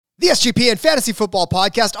The SGPN Fantasy Football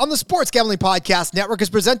Podcast on the Sports Gambling Podcast Network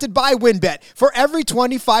is presented by WynnBET. For every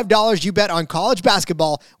 $25 you bet on college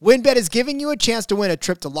basketball, WynnBET is giving you a chance to win a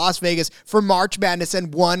trip to Las Vegas for March Madness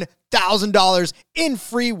and $1,000 in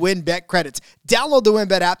free WynnBET credits. Download the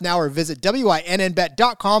WynnBET app now or visit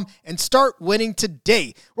WynnBET.com and start winning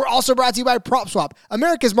today. We're also brought to you by PropSwap,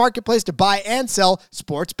 America's marketplace to buy and sell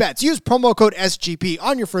sports bets. Use promo code SGP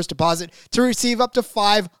on your first deposit to receive up to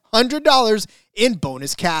 $500 in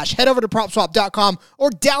bonus cash. Head over to PropSwap.com or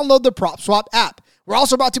download the PropSwap app. We're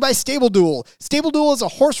also brought to you by StableDuel. StableDuel is a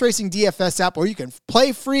horse racing DFS app where you can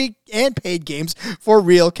play free and paid games for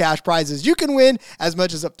real cash prizes. You can win as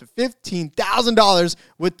much as up to $15,000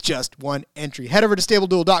 with just one entry. Head over to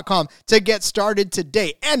StableDuel.com to get started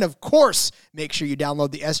today. And of course, make sure you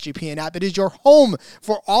download the SGPN app. It is your home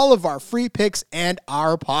for all of our free picks and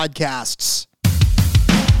our podcasts.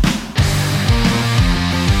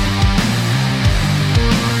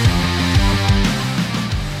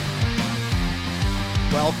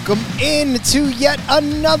 Welcome in to yet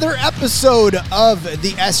another episode of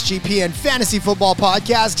the SGPN Fantasy Football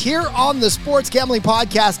Podcast here on the Sports Gambling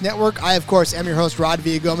Podcast Network. I, of course, am your host, Rod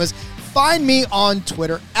Villagomez. Find me on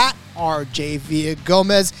Twitter at RJ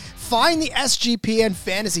Villagomez. Find the SGPN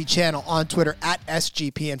Fantasy channel on Twitter at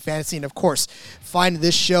SGPN Fantasy. And, of course, find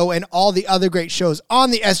this show and all the other great shows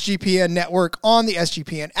on the SGPN Network, on the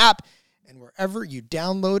SGPN app, wherever you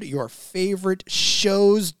download your favorite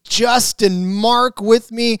shows. Justin Mark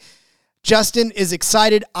with me. Justin is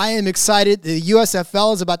excited. I am excited. The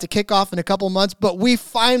USFL is about to kick off in a couple months, but we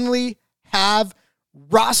finally have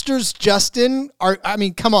rosters, Justin.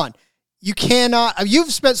 Come on. You cannot.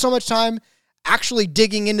 You've spent so much time actually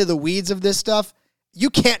digging into the weeds of this stuff. You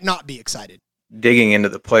can't not be excited. Digging into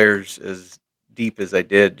the players as deep as I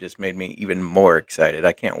did just made me even more excited.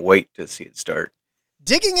 I can't wait to see it start.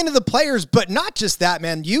 Digging into the players, but not just that,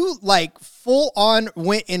 man. You full on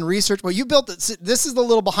went in research. Well, you built it. This is the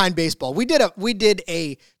little behind baseball. We did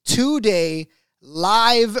a 2-day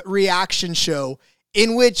live reaction show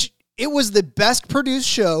in which it was the best produced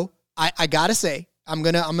show. I gotta say, I'm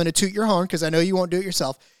gonna toot your horn because I know you won't do it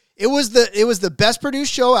yourself. It was the best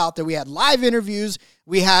produced show out there. We had live interviews.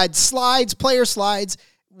 We had slides, player slides.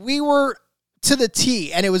 We were to the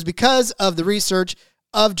T, and it was because of the research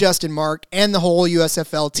of Justin Mark and the whole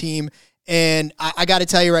USFL team. And I got to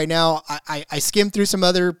tell you right now, I skimmed through some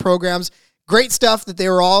other programs. Great stuff that they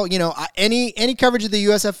were all, any coverage of the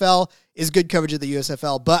USFL is good coverage of the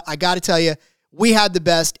USFL. But I got to tell you, we had the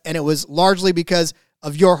best, and it was largely because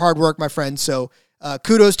of your hard work, my friend. So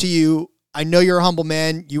kudos to you. I know you're a humble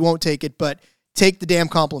man. You won't take it, but take the damn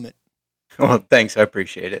compliment. Well, thanks. I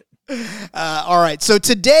appreciate it. All right. So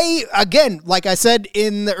today, again, like I said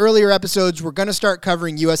in the earlier episodes, we're going to start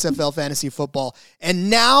covering USFL fantasy football. And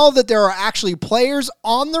now that there are actually players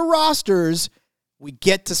on the rosters, we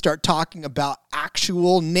get to start talking about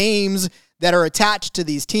actual names that are attached to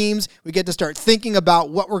these teams. We get to start thinking about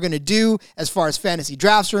what we're going to do as far as fantasy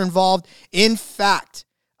drafts are involved. In fact,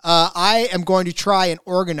 I am going to try and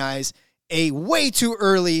organize a way too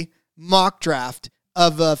early mock draft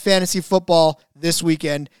of fantasy football this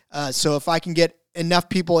weekend. So if I can get enough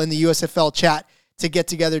people in the USFL chat to get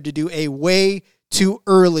together to do a way too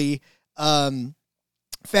early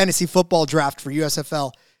fantasy football draft for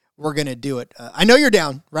USFL, we're going to do it. I know you're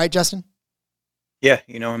down, right, Justin? Yeah,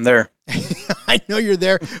 I'm there. I know you're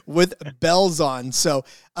there with bells on. So,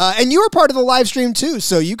 and you were part of the live stream too,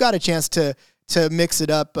 so you got a chance to mix it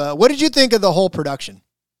up. What did you think of the whole production?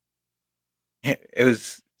 It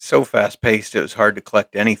was so fast-paced, it was hard to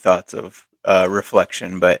collect any thoughts of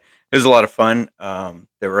reflection, but it was a lot of fun.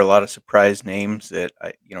 There were a lot of surprise names that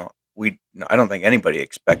I don't think anybody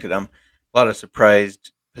expected them. A lot of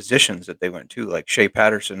surprised positions that they went to, like Shea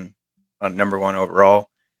Patterson on number 1 overall,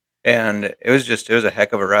 and it was a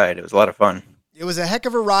heck of a ride. It was a lot of fun. It was a heck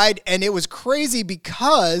of a ride, and it was crazy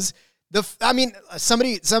because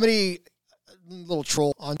somebody. Little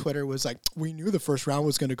troll on Twitter was like, we knew the first round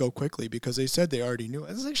was going to go quickly because they said they already knew it.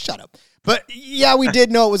 I was like, shut up. But yeah, we did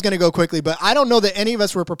know it was going to go quickly, but I don't know that any of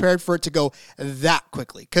us were prepared for it to go that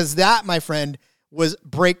quickly because that, my friend, was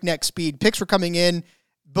breakneck speed. Picks were coming in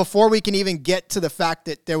before we can even get to the fact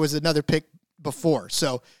that there was another pick before.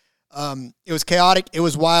 So it was chaotic, it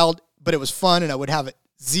was wild, but it was fun, and I would have it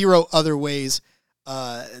zero other ways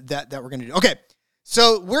that we're going to do. Okay,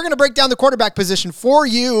 so we're going to break down the quarterback position for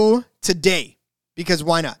you today. Because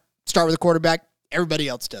why not? Start with the quarterback. Everybody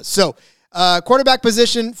else does. So, quarterback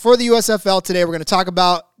position for the USFL today. We're going to talk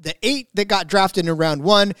about the 8 that got drafted in round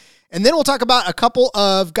 1. And then we'll talk about a couple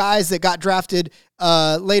of guys that got drafted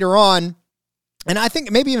later on. And I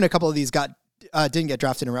think maybe even a couple of these didn't get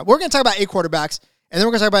drafted in round. We're going to talk about 8 quarterbacks. And then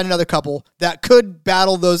we're going to talk about another couple that could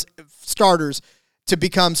battle those starters to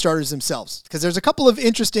become starters themselves. Because there's a couple of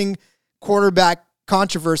interesting quarterback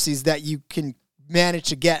controversies that you can manage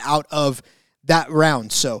to get out of that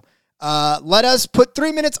round. So let us put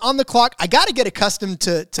 3 minutes on the clock. I got to get accustomed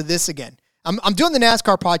to this again. I'm doing the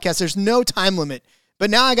NASCAR podcast. There's no time limit. But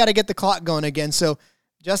now I got to get the clock going again. So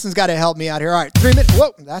Justin's got to help me out here. All right, 3 minutes.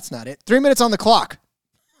 Whoa, that's not it. 3 minutes on the clock.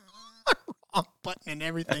 Wrong button and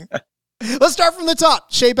everything. Let's start from the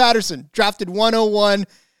top. Shea Patterson, drafted 101,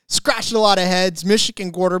 scratched a lot of heads,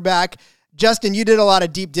 Michigan quarterback. Justin, you did a lot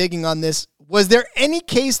of deep digging on this. Was there any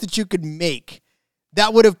case that you could make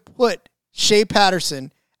that would have put Shea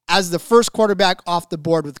Patterson as the first quarterback off the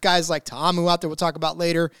board with guys like Ta'amu out there we'll talk about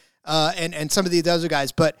later, and some of these other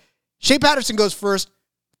guys? But Shea Patterson goes first.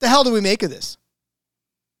 What the hell do we make of this?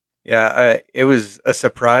 Yeah, it was a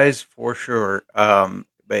surprise for sure.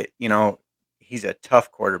 But, he's a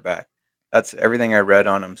tough quarterback. That's everything I read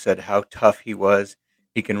on him said how tough he was.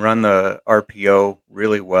 He can run the RPO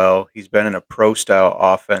really well. He's been in a pro-style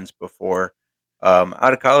offense before.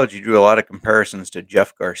 Out of college, you drew a lot of comparisons to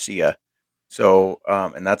Jeff Garcia. So,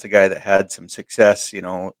 and that's a guy that had some success,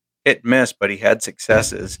 hit miss, but he had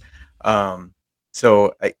successes.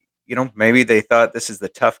 So, maybe they thought this is the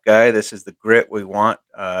tough guy. This is the grit we want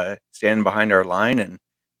standing behind our line.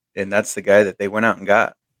 And that's the guy that they went out and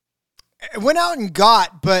got. Went out and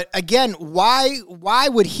got, but again, why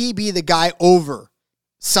would he be the guy over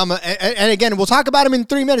some? And again, we'll talk about him in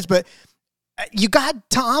 3 minutes, but you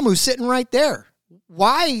got Ta'amu sitting right there.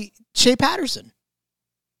 Why Shea Patterson?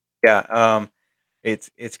 Yeah,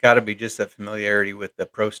 it's got to be just that familiarity with the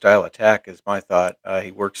pro style attack is my thought.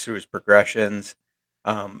 He works through his progressions.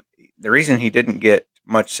 The reason he didn't get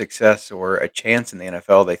much success or a chance in the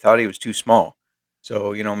NFL, they thought he was too small.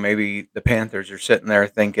 So, maybe the Panthers are sitting there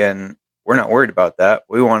thinking, we're not worried about that.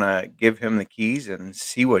 We want to give him the keys and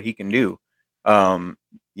see what he can do.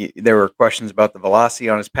 There were questions about the velocity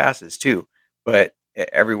on his passes too, but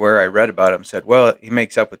everywhere I read about him said, well, he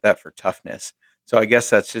makes up with that for toughness. So I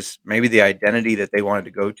guess that's just maybe the identity that they wanted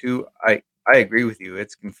to go to. I agree with you.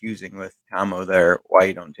 It's confusing with Tomo there, why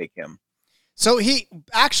you don't take him. So he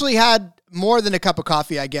actually had more than a cup of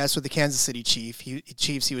coffee, I guess, with the Kansas City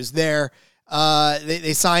Chiefs. He was there.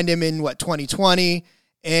 They signed him in 2020,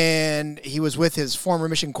 and he was with his former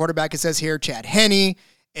Michigan quarterback, it says here, Chad Henne,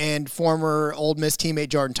 and former Ole Miss teammate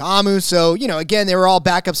Jordan Ta'amu. So, again, they were all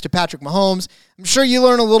backups to Patrick Mahomes. I'm sure you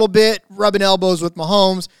learn a little bit rubbing elbows with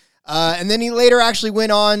Mahomes. And then he later actually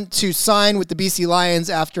went on to sign with the BC Lions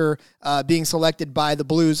after being selected by the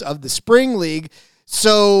Blues of the Spring League.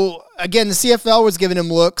 So, again, the CFL was giving him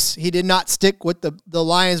looks. He did not stick with the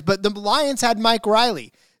Lions, but the Lions had Michael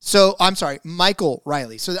Riley. So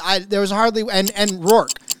there was hardly, and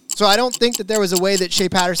Rourke. So I don't think that there was a way that Shea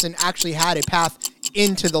Patterson actually had a path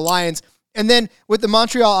into the Lions. And then with the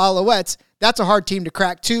Montreal Alouettes, that's a hard team to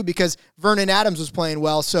crack too, because Vernon Adams was playing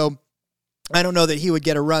well. So I don't know that he would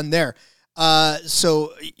get a run there.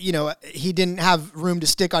 He didn't have room to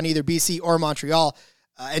stick on either BC or Montreal.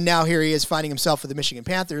 And now here he is finding himself with the Michigan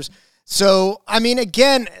Panthers. So,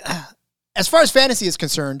 again, as far as fantasy is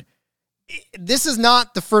concerned, this is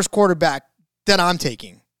not the first quarterback that I'm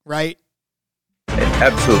taking, right?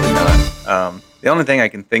 Absolutely not. The only thing I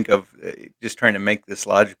can think of, just trying to make this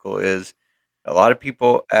logical, is a lot of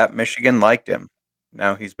people at Michigan liked him.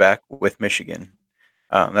 Now he's back with Michigan.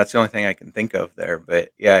 That's the only thing I can think of there. But,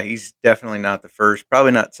 yeah, he's definitely not the first,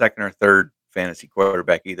 probably not second or third fantasy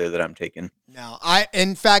quarterback either that I'm taking. No,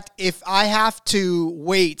 in fact, if I have to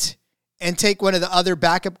wait and take one of the other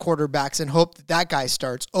backup quarterbacks and hope that guy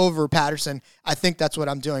starts over Patterson, I think that's what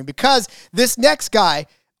I'm doing, because this next guy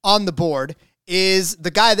on the board is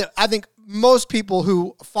the guy that I think most people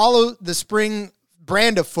who follow the spring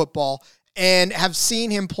brand of football and have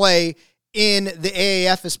seen him play in the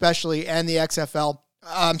AAF especially and the XFL.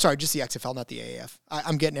 I'm sorry, just the XFL, not the AAF.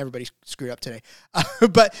 I'm getting everybody screwed up today.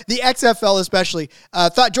 But the XFL especially,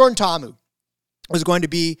 thought Jordan Ta'amu was going to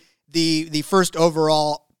be the first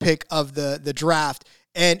overall pick of the draft,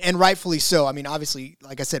 and rightfully so. Obviously,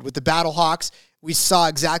 like I said, with the Battlehawks, we saw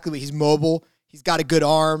exactly what he's mobile. He's got a good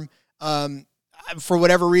arm. For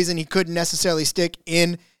whatever reason, he couldn't necessarily stick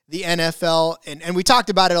in the NFL, and we talked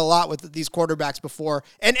about it a lot with these quarterbacks before,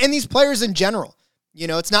 and these players in general.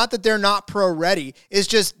 It's not that they're not pro ready. It's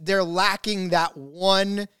just they're lacking that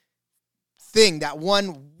one thing, that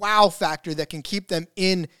one wow factor that can keep them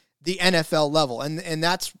in the NFL level. And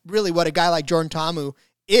that's really what a guy like Jordan Ta'amu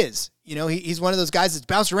is. He's one of those guys that's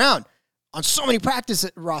bounced around on so many practice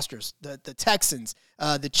rosters. The Texans,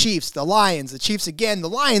 the Chiefs, the Lions, the Chiefs again, the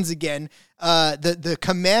Lions again, the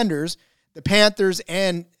Commanders. the Panthers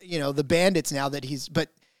and, the Bandits now but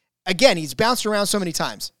again, he's bounced around so many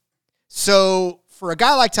times. So for a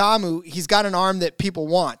guy like Ta'amu, he's got an arm that people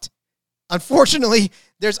want. Unfortunately,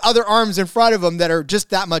 there's other arms in front of him that are just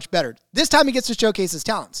that much better. This time he gets to showcase his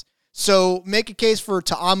talents. So make a case for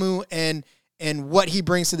Ta'amu and what he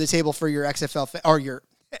brings to the table for your XFL or your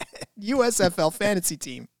USFL fantasy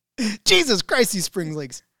team. Jesus Christ, these spring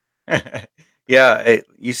leagues. Yeah,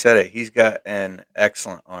 you said it. He's got an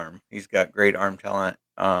excellent arm. He's got great arm talent.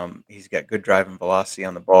 He's got good driving velocity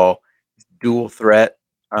on the ball. He's dual threat.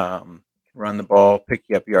 Can run the ball, pick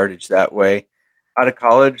you up yardage that way. Out of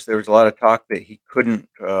college, there was a lot of talk that he couldn't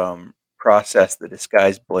process the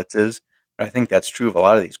disguised blitzes. But I think that's true of a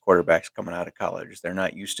lot of these quarterbacks coming out of college. They're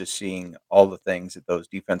not used to seeing all the things that those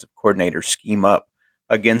defensive coordinators scheme up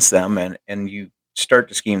against them, and you start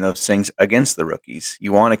to scheme those things against the rookies.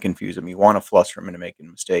 You want to confuse them. You want to fluster them into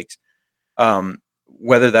making mistakes.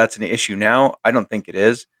 Whether that's an issue now, I don't think it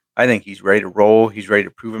is. I think he's ready to roll. He's ready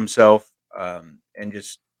to prove himself and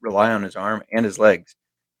just rely on his arm and his legs.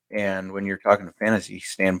 And when you're talking to fantasy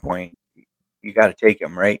standpoint, you got to take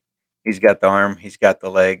him, right? He's got the arm, he's got the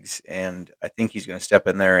legs, and I think he's going to step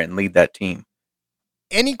in there and lead that team.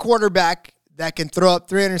 Any quarterback that can throw up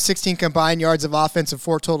 316 combined yards of offense and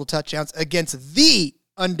 4 total touchdowns against the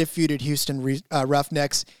undefeated Houston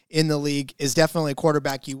Roughnecks in the league is definitely a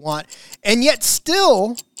quarterback you want. And yet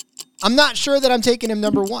still, I'm not sure that I'm taking him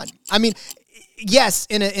number one. I mean, yes,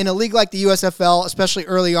 in a league like the USFL, especially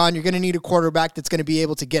early on, you're going to need a quarterback that's going to be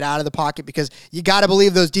able to get out of the pocket because you got to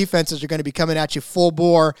believe those defenses are going to be coming at you full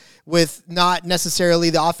bore with not necessarily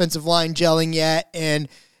the offensive line gelling yet, and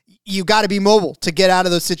you got to be mobile to get out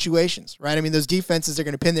of those situations, right? I mean, those defenses are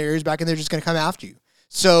going to pin their ears back and they're just going to come after you.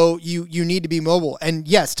 So you need to be mobile. And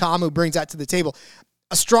yes, Ta'amu brings that to the table.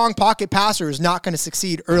 A strong pocket passer is not going to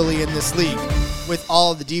succeed early in this league with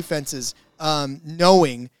all of the defenses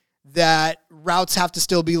knowing that routes have to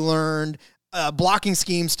still be learned, blocking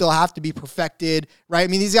schemes still have to be perfected, right? I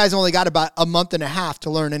mean, these guys only got about a month and a half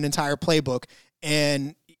to learn an entire playbook.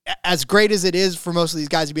 And as great as it is for most of these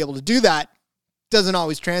guys to be able to do that, doesn't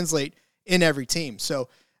always translate in every team. So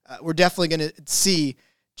we're definitely going to see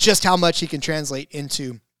just how much he can translate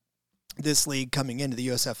into this league coming into the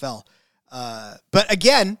USFL. But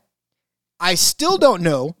again, I still don't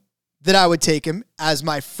know that I would take him as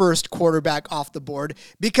my first quarterback off the board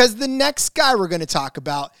because the next guy we're going to talk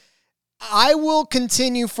about, I will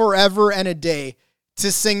continue forever and a day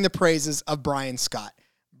to sing the praises of Brian Scott.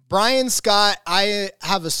 Brian Scott, I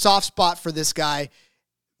have a soft spot for this guy,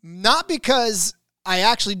 not because I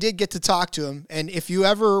actually did get to talk to him. And if you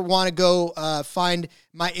ever want to go find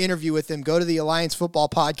my interview with him, go to the Alliance Football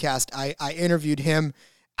Podcast. I interviewed him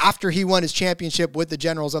after he won his championship with the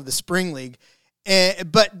Generals of the Spring League.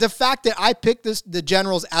 But the fact that I picked the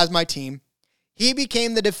Generals as my team, he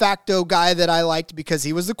became the de facto guy that I liked because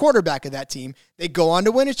he was the quarterback of that team. They go on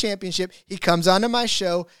to win a championship. He comes onto my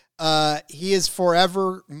show. He is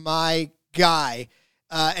forever my guy.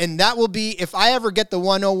 And that will be, if I ever get the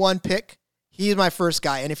 101 pick, he's my first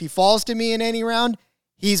guy. And if he falls to me in any round,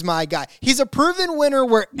 he's my guy. He's a proven winner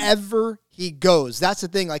wherever he goes. That's the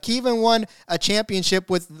thing. Like, he even won a championship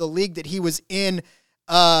with the league that he was in.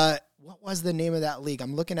 What was the name of that league?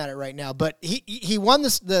 I'm looking at it right now. But he won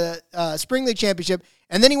the Spring League championship,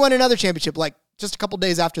 and then he won another championship like just a couple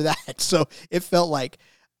days after that. So it felt like.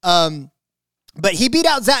 But he beat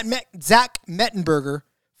out Zach Mettenberger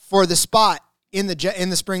for the spot in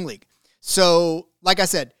the Spring League. So, like I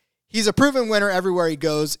said, he's a proven winner everywhere he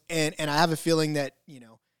goes, and I have a feeling that,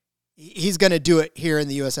 he's going to do it here in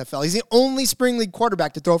the USFL. He's the only Spring League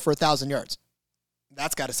quarterback to throw for 1,000 yards.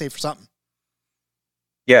 That's got to say for something.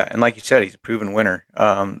 Yeah, and like you said, he's a proven winner.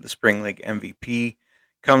 The Spring League MVP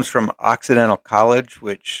comes from Occidental College,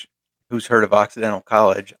 which, who's heard of Occidental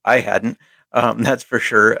College? I hadn't. That's for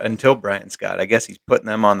sure, until Brian Scott. I guess he's putting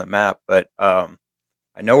them on the map, but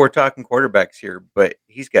I know we're talking quarterbacks here, but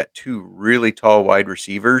he's got 2 really tall wide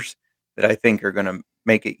receivers that I think are going to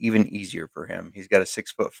make it even easier for him. He's got a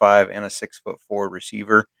 6'5" and a 6'4"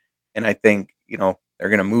 receiver, and I think they're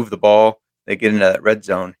going to move the ball. They get into that red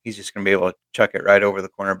zone. He's just going to be able to chuck it right over the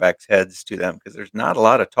cornerbacks' heads to them because there's not a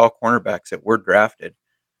lot of tall cornerbacks that were drafted,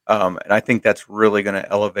 and I think that's really going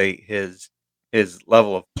to elevate his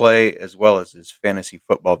level of play as well as his fantasy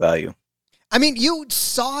football value. I mean, you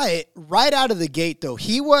saw it right out of the gate, though.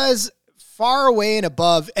 He was far away and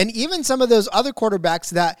above, and even some of those other quarterbacks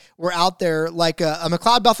that were out there, like a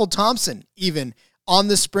McLeod Bethel-Thompson, even on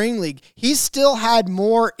the Spring League, he still had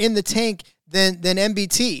more in the tank than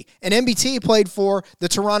MBT. And MBT played for the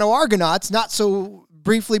Toronto Argonauts not so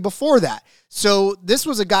briefly before that. So this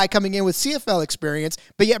was a guy coming in with CFL experience,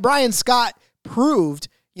 but yet Brian Scott proved,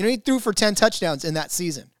 he threw for 10 touchdowns in that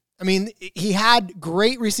season. I mean, he had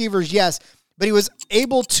great receivers, yes, but he was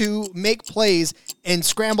able to make plays and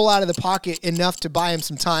scramble out of the pocket enough to buy him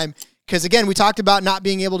some time. Because, again, we talked about not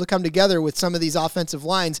being able to come together with some of these offensive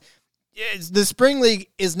lines. The spring league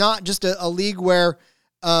is not just a league where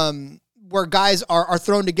guys are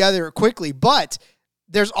thrown together quickly, but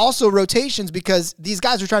there's also rotations because these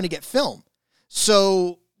guys are trying to get film.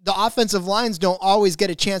 So the offensive lines don't always get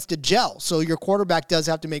a chance to gel. So your quarterback does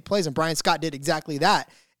have to make plays, and Brian Scott did exactly that.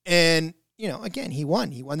 And, again, he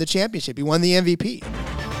won. He won the championship. He won the MVP.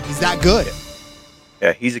 He's that good.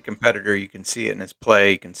 Yeah, he's a competitor. You can see it in his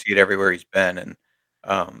play. You can see it everywhere he's been. And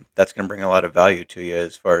that's going to bring a lot of value to you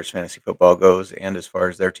as far as fantasy football goes and as far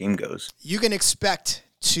as their team goes. You can expect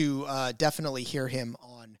to definitely hear him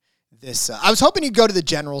on this. I was hoping he'd go to the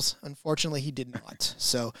Generals. Unfortunately, he did not.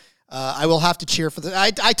 So I will have to cheer for the.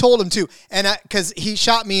 I told him to, and because he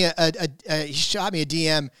shot me a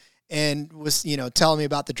DM and was telling me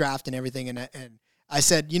about the draft and everything, and I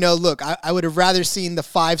said, look, I would have rather seen the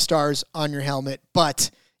 5 stars on your helmet, but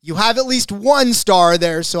you have at least 1 star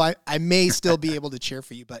there, so I may still be able to cheer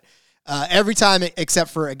for you. But every time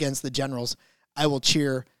except for against the Generals, I will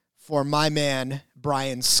cheer for my man,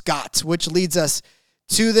 Brian Scott, which leads us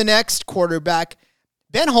to the next quarterback,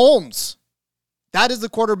 Ben Holmes. That is the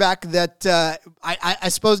quarterback that I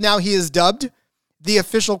suppose now he is dubbed the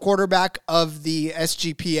official quarterback of the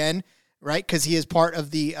SGPN, right? Because he is part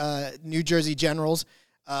of the New Jersey Generals,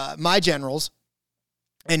 my Generals.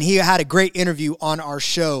 And he had a great interview on our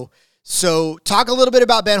show. So talk a little bit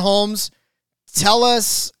about Ben Holmes. Tell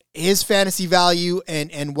us his fantasy value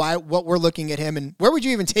and what we're looking at him, and where would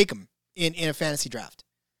you even take him in a fantasy draft?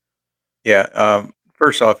 Yeah.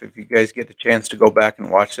 First off, if you guys get the chance to go back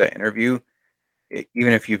and watch that interview,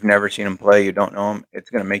 even if you've never seen him play, you don't know him, it's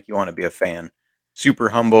going to make you want to be a fan. Super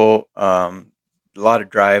humble, a lot of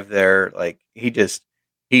drive there. Like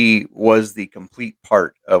he was the complete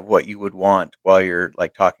part of what you would want while you're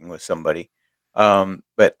like talking with somebody.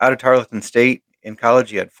 But out of Tarleton State in college,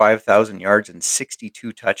 he had 5,000 yards and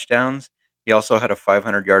 62 touchdowns. He also had a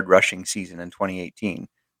 500-yard rushing season in 2018.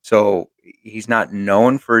 So he's not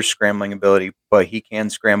known for his scrambling ability, but he can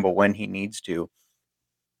scramble when he needs to.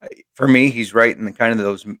 For me, he's right in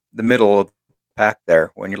the middle of the pack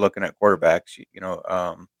there when you're looking at quarterbacks.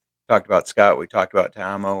 Talked about Scott, we talked about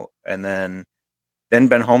Ta'amu, and then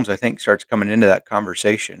Ben Holmes, I think, starts coming into that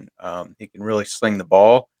conversation. He can really sling the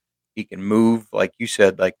ball. He can move, like you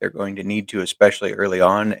said, like they're going to need to, especially early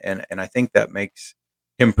on, and I think that makes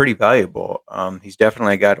him pretty valuable. He's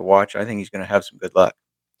definitely a guy to watch. I think he's going to have some good luck.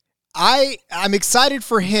 I'm excited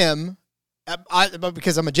for him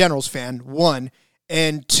because I'm a Generals fan, 1,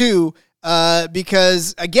 and 2,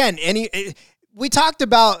 because again, you talked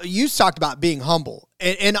about being humble,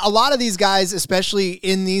 and a lot of these guys, especially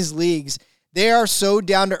in these leagues, they are so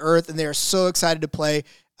down to earth and they are so excited to play.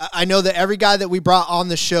 I know that every guy that we brought on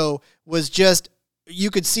the show was just, you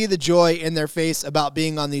could see the joy in their face about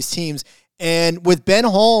being on these teams. And with Ben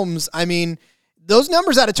Holmes, I mean, those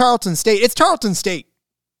numbers out of Tarleton State, it's Tarleton State.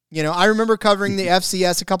 I remember covering the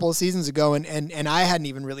FCS a couple of seasons ago, and I hadn't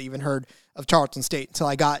even heard of Tarleton State until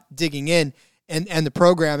I got digging in and the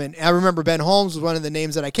program. And I remember Ben Holmes was one of the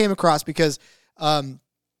names that I came across because when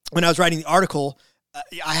I was writing the article,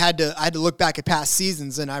 I had to look back at past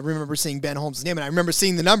seasons, and I remember seeing Ben Holmes' name, and I remember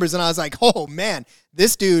seeing the numbers, and I was like, oh man,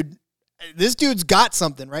 this dude's got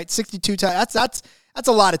something, right? 62 that's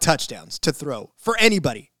a lot of touchdowns to throw for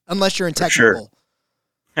anybody, unless you're in technical.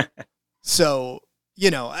 Sure. So,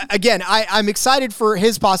 again, I'm excited for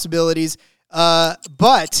his possibilities,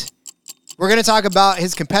 but we're going to talk about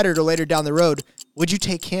his competitor later down the road. Would you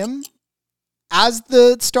take him as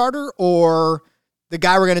the starter or the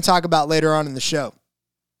guy we're going to talk about later on in the show?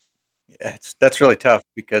 Yeah, that's really tough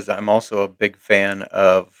because I'm also a big fan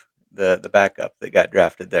of the backup that got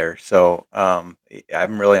drafted there. So I'm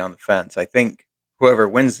really on the fence. I think whoever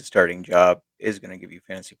wins the starting job is going to give you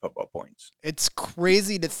fantasy football points. It's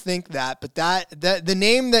crazy to think that, but that the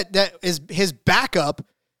name that is his backup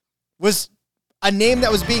was a name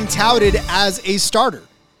that was being touted as a starter.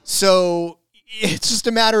 So it's just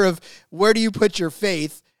a matter of where do you put your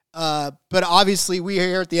faith. But obviously we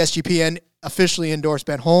here at the SGPN officially endorse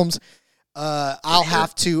Ben Holmes. I'll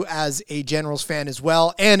have to, as a Generals fan as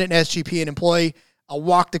well, and an SGPN employee, I'll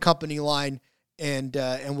walk the company line and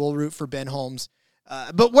we'll root for Ben Holmes.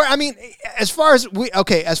 But as far as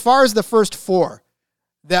the first 4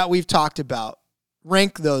 that we've talked about,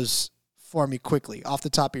 rank those for me quickly off the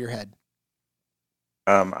top of your head.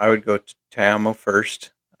 I would go to Ta'amu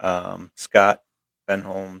first, Scott, Ben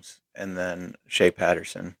Holmes, and then Shea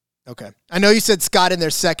Patterson. Okay. I know you said Scott in there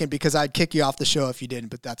second because I'd kick you off the show if you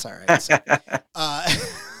didn't, but that's all right. So,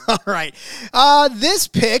 all right. This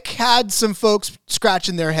pick had some folks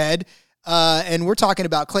scratching their head, and we're talking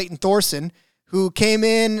about Clayton Thorson, who came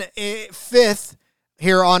in fifth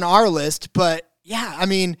here on our list. But, yeah, I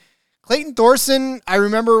mean, Clayton Thorson, I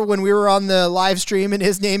remember when we were on the live stream and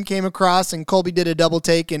his name came across and Colby did a double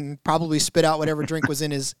take and probably spit out whatever drink was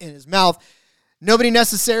in his mouth. Nobody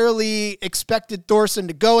necessarily expected Thorson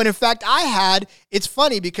to go. And in fact, it's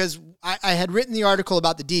funny because I had written the article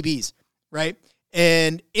about the DBs, right?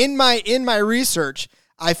 And in my research,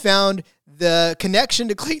 I found the connection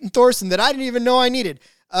to Clayton Thorson that I didn't even know I needed.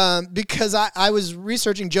 Because I was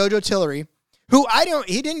researching JoJo Tillery, who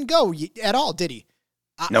he didn't go at all, did he?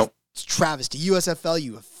 Nope. It's travesty. USFL,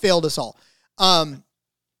 you have failed us all.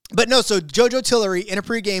 But no, so JoJo Tillery in a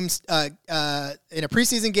preseason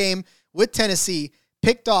game with Tennessee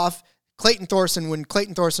picked off Clayton Thorson when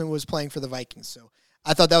Clayton Thorson was playing for the Vikings. So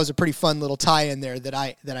I thought that was a pretty fun little tie-in there that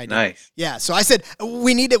I did. Nice. Yeah. So I said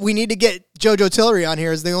we need to get JoJo Tillery on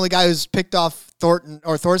here as the only guy who's picked off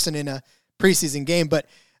Thorson in a preseason game. But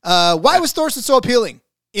why was Thorson so appealing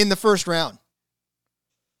in the first round?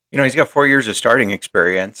 He's got 4 years of starting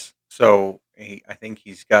experience, so I think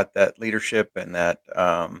he's got that leadership and that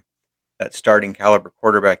starting caliber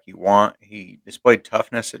quarterback you want. He displayed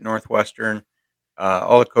toughness at Northwestern.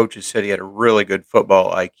 All the coaches said he had a really good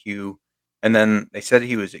football IQ, and then they said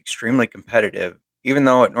he was extremely competitive. Even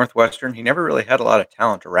though at Northwestern he never really had a lot of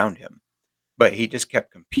talent around him, but he just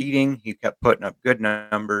kept competing. He kept putting up good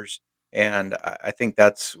numbers, and I think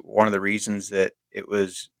that's one of the reasons that it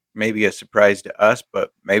was maybe a surprise to us,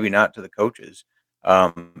 but maybe not to the coaches.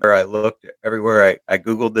 Where I looked everywhere, I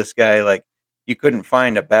Googled this guy, like you couldn't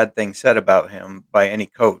find a bad thing said about him by any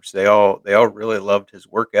coach. They all really loved his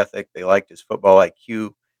work ethic. They liked his football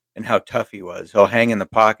IQ and how tough he was. He'll hang in the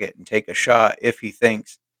pocket and take a shot if he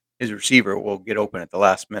thinks his receiver will get open at the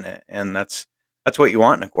last minute. And that's what you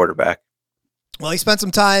want in a quarterback. Well, he spent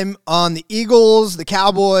some time on the Eagles, the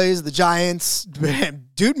Cowboys, the Giants.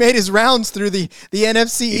 Dude made his rounds through the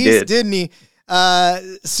NFC East, didn't he?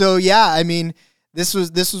 So yeah, I mean, this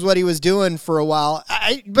was what he was doing for a while.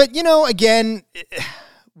 But again,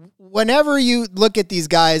 whenever you look at these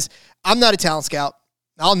guys, I'm not a talent scout.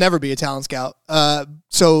 I'll never be a talent scout.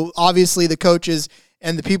 So obviously the coaches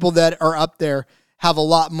and the people that are up there have a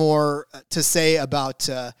lot more to say about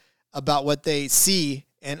what they see.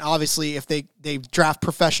 And obviously, if they draft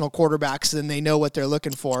professional quarterbacks, then they know what they're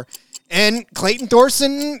looking for. And Clayton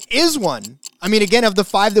Thorson is one. I mean, again, of the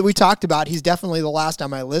five that we talked about, he's definitely the last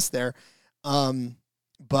on my list there.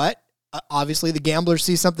 But obviously, the gamblers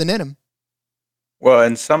see something in him. Well,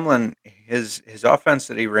 and Sumlin, his offense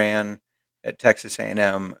that he ran at Texas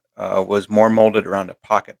A&M was more molded around a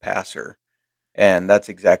pocket passer, and that's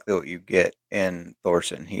exactly what you get in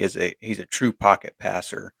Thorson. He's a true pocket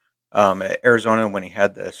passer. At Arizona, when he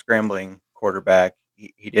had the scrambling quarterback,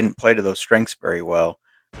 he didn't play to those strengths very well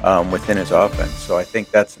within his offense. So I think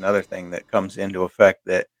that's another thing that comes into effect,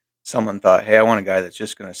 that someone thought, hey, I want a guy that's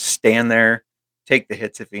just going to stand there, take the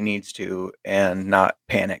hits if he needs to, and not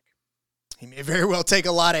panic. He may very well take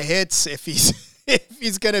a lot of hits if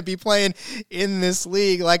he's going to be playing in this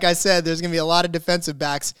league. Like I said, there's going to be a lot of defensive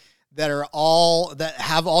backs that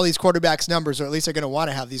have all these quarterbacks' numbers, or at least are going to want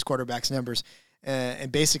to have these quarterbacks' numbers.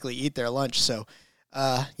 And basically eat their lunch. So,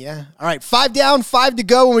 yeah. All right, 5 down, 5 to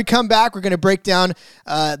go. When we come back, we're going to break down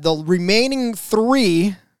the remaining 3,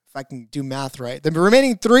 if I can do math right, the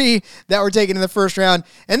remaining 3 that were taken in the first round,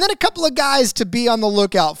 and then a couple of guys to be on the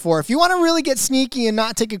lookout for. If you want to really get sneaky and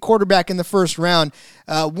not take a quarterback in the first round,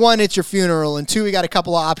 1, it's your funeral, and 2, we got a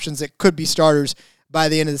couple of options that could be starters by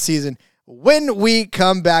the end of the season. When we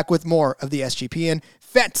come back with more of the SGPN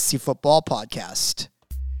Fantasy Football Podcast.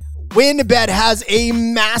 WynnBET has a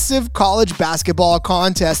massive college basketball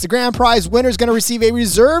contest. The grand prize winner is going to receive a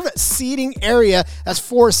reserve seating area. That's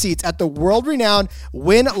 4 seats at the world-renowned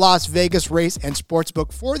Wynn Las Vegas Race and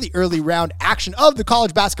Sportsbook for the early round action of the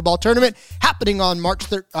college basketball tournament happening on March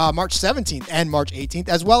 17th and March 18th,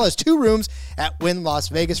 as well as 2 rooms at Wynn Las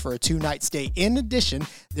Vegas for a 2-night stay. In addition,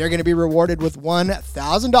 they're going to be rewarded with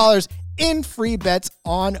 $1,000 in free bets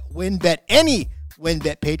on WynnBET. Any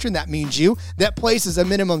WynnBET patron, that means you, that places a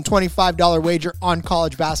minimum $25 wager on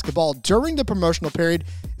college basketball during the promotional period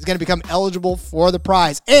is going to become eligible for the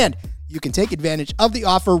prize. And you can take advantage of the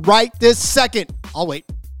offer right this second. I'll wait.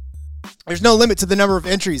 There's no limit to the number of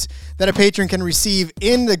entries that a patron can receive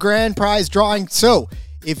in the grand prize drawing. So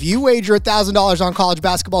if you wager $1,000 on college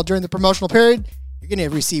basketball during the promotional period, you're going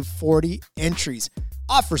to receive 40 entries.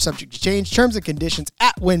 Offer subject to change. Terms and conditions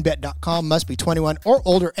at winbet.com. Must be 21 or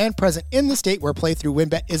older and present in the state where playthrough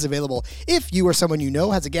WinBet is available. If you or someone you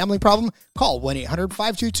know has a gambling problem, call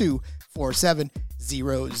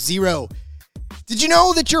 1-800-522-4700. Did you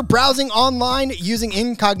know that you're browsing online using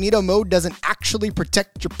incognito mode doesn't actually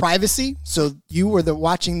protect your privacy? So you were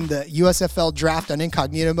watching the USFL draft on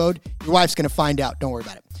incognito mode. Your wife's going to find out. Don't worry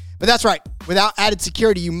about it. But that's right. Without added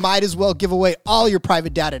security, you might as well give away all your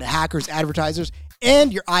private data to hackers, advertisers,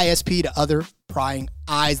 and your ISP to other prying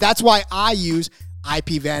eyes. That's why I use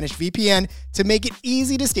IPVanish VPN to make it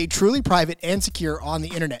easy to stay truly private and secure on the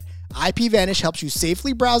internet. IPVanish helps you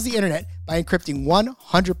safely browse the internet by encrypting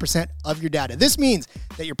 100% of your data. This means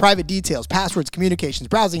that your private details, passwords, communications,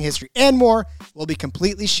 browsing history, and more will be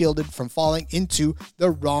completely shielded from falling into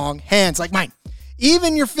the wrong hands, like mine.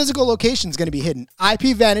 Even your physical location is going to be hidden.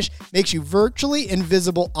 IPVanish makes you virtually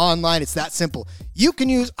invisible online. It's that simple. You can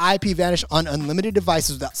use IPVanish on unlimited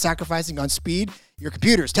devices without sacrificing on speed. Your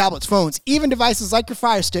computers, tablets, phones, even devices like your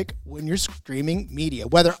Fire Stick when you're streaming media.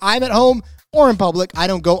 Whether I'm at home or in public, I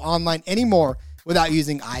don't go online anymore without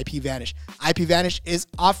using IPVanish. IPVanish is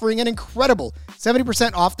offering an incredible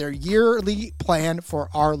 70% off their yearly plan for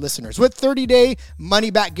our listeners. With 30-day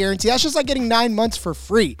money-back guarantee, that's just like getting 9 months for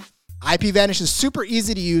free. IPVanish is super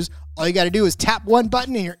easy to use. All you got to do is tap one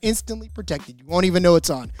button and you're instantly protected. You won't even know it's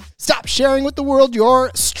on. Stop sharing with the world your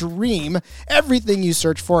stream, everything you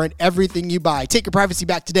search for, and everything you buy. Take your privacy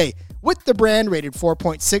back today with the brand rated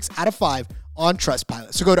 4.6 out of 5 on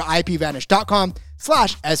Trustpilot. So go to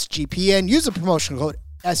IPVanish.com/SGPN, use the promotional code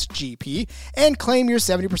SGP, and claim your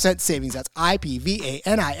 70% savings. That's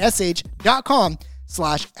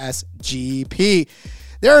IPVanish.com/SGP.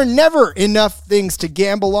 There are never enough things to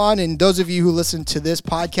gamble on, and those of you who listen to this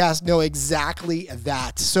podcast know exactly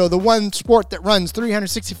that. So the one sport that runs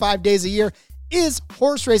 365 days a year is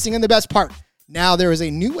horse racing, and the best part, now there is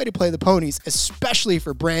a new way to play the ponies, especially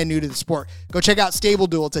for brand new to the sport. Go check out Stable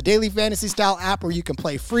Duel. It's a daily fantasy-style app where you can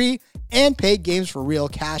play free and paid games for real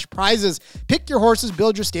cash prizes. Pick your horses,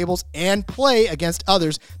 build your stables, and play against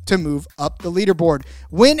others to move up the leaderboard.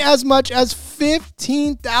 Win as much as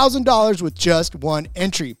 $15,000 with just one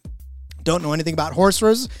entry. Don't know anything about horse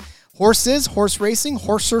racing?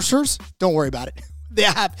 Don't worry about it. The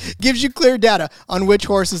app gives you clear data on which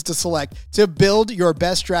horses to select to build your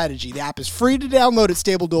best strategy. The app is free to download at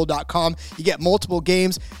StableDuel.com. You get multiple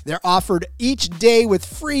games. They're offered each day with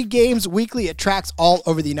free games weekly at tracks all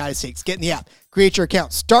over the United States. Get in the app. Create your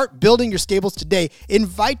account. Start building your stables today.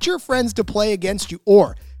 Invite your friends to play against you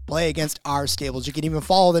or play against our stables. You can even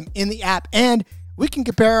follow them in the app, and we can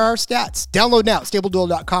compare our stats. Download now,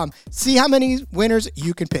 StableDuel.com. See how many winners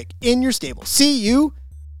you can pick in your stable. See you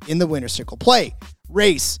in the winner's circle. Play,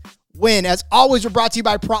 race, win. As always, we're brought to you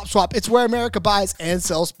by PropSwap. It's where America buys and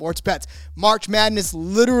sells sports bets. March Madness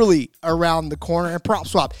literally around the corner, and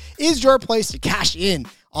PropSwap is your place to cash in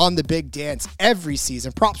on the big dance every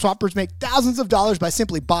season. PropSwappers make thousands of dollars by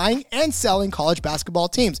simply buying and selling college basketball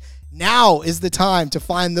teams. Now is the time to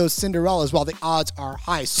find those Cinderellas while the odds are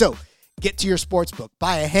high. So get to your sportsbook,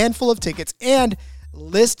 buy a handful of tickets, and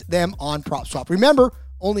list them on PropSwap. Remember,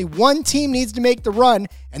 only one team needs to make the run,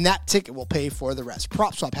 and that ticket will pay for the rest.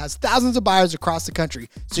 PropSwap has thousands of buyers across the country,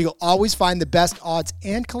 so you'll always find the best odds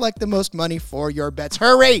and collect the most money for your bets.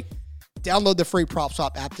 Hurry! Download the free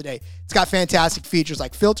PropSwap app today. It's got fantastic features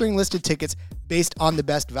like filtering listed tickets based on the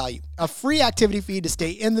best value, a free activity feed to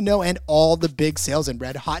stay in the know, and all the big sales and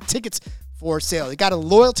red-hot tickets for sale. They got a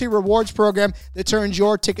loyalty rewards program that turns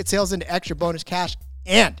your ticket sales into extra bonus cash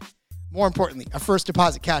and, more importantly, a first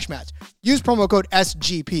deposit cash match. Use promo code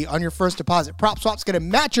SGP on your first deposit. PropSwap's going to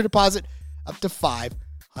match your deposit up to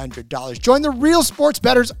 $500. Join the real sports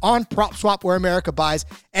bettors on PropSwap, where America buys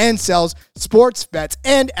and sells sports bets.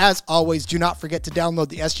 And as always, do not forget to download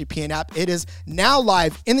the SGPN app. It is now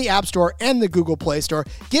live in the App Store and the Google Play Store,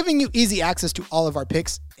 giving you easy access to all of our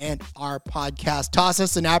picks and our podcast. Toss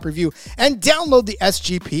us an app review and download the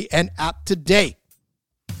SGPN app today.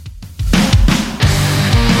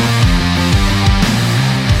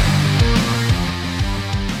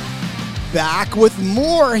 Back with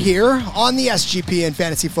more here on the SGPN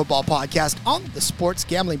Fantasy Football Podcast on the Sports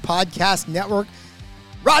Gambling Podcast Network.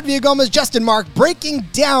 Rod Villagomez, Justin Mark, breaking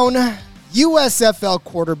down USFL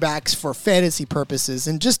quarterbacks for fantasy purposes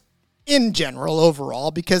and just in general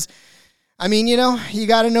overall, because, I mean, you know, you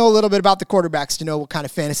got to know a little bit about the quarterbacks to know what kind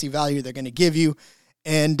of fantasy value they're going to give you.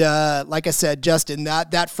 And like I said, Justin,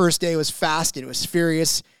 that first day was fast, it was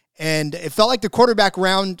furious, and it felt like the quarterback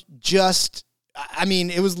round just, I mean,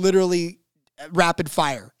 it was literally rapid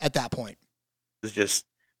fire at that point. It's just,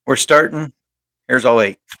 we're starting. Here's all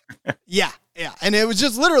 8. Yeah, Yeah, and it was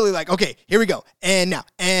just literally like, okay, here we go. And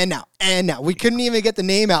now. We couldn't even get the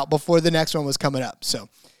name out before the next one was coming up. So,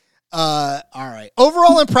 all right.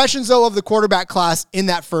 Overall impressions, though, of the quarterback class in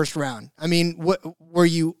that first round. I mean, were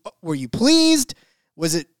you pleased?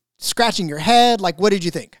 Was it scratching your head? Like, what did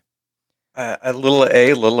you think? A little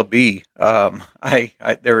A, a little B.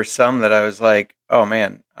 There were some that I was like, oh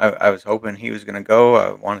man, I was hoping he was going to go.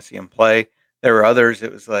 I want to see him play. There were others.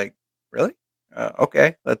 It was like, really?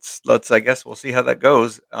 Okay, let's. I guess we'll see how that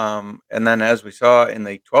goes. And then as we saw in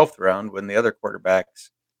the 12th round, when the other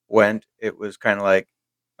quarterbacks went, it was kind of like,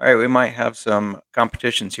 all right, we might have some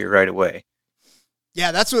competitions here right away.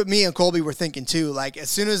 Yeah, that's what me and Colby were thinking too. Like, as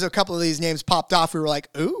soon as a couple of these names popped off, we were like,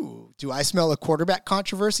 ooh, do I smell a quarterback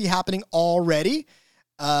controversy happening already?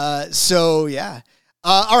 So, yeah.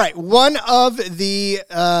 All right, one of the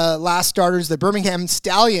last starters, the Birmingham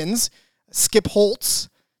Stallions, Skip Holtz,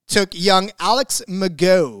 took young Alex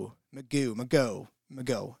Mago.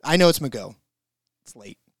 I know it's Mago. It's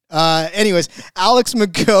late. Anyways, Alex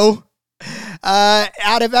Mago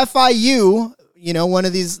out of FIU, one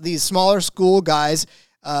of these smaller school guys,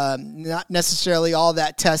 not necessarily all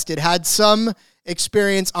that tested, had some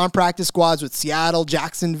experience on practice squads with Seattle,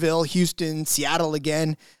 Jacksonville, Houston, Seattle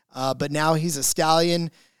again, but now he's a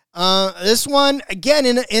Stallion. This one, again,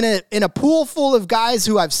 in a pool full of guys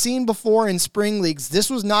who I've seen before in spring leagues, this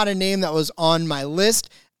was not a name that was on my list.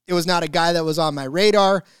 It was not a guy that was on my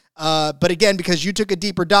radar. But again, because you took a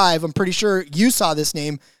deeper dive, I'm pretty sure you saw this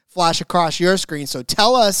name flash across your screen. So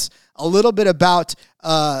tell us a little bit about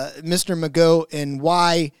Mr. Mago and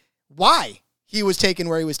why he was taken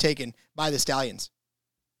where he was taken by the Stallions.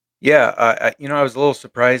 Yeah, I was a little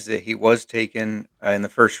surprised that he was taken in the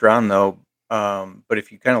first round, though. But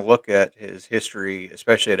if you kind of look at his history,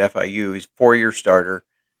 especially at FIU, he's a 4-year starter.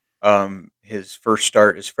 His first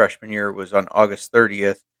start his freshman year was on August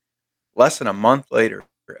 30th. Less than a month later,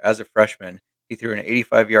 as a freshman, he threw an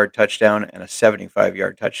 85-yard touchdown and a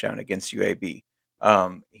 75-yard touchdown against UAB.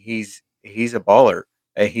 He's a baller.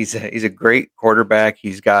 He's a great quarterback.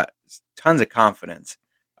 He's got tons of confidence.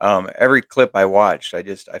 Every clip I watched, I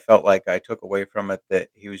felt like I took away from it that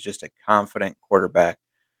he was just a confident quarterback.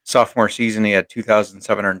 Sophomore season, he had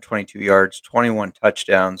 2,722 yards, 21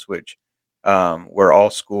 touchdowns, which were all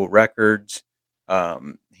school records.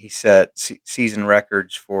 He set season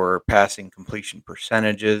records for passing completion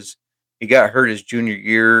percentages. He got hurt his junior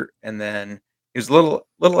year, and then he was a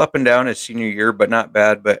little up and down his senior year, but not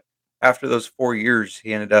bad. But after those 4 years,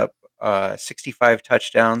 he ended up 65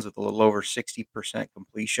 touchdowns with a little over 60%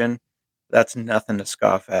 completion. That's nothing to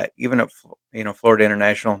scoff at. Even at Florida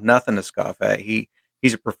International, nothing to scoff at.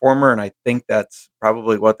 He's a performer, and I think that's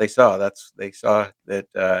probably what they saw. They saw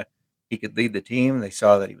that he could lead the team. They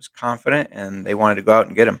saw that he was confident, and they wanted to go out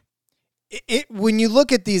and get him. When you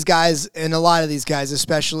look at these guys, and a lot of these guys,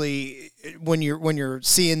 especially when you're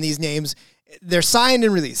seeing these names, they're signed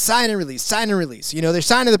and released, signed and released, signed and released. They're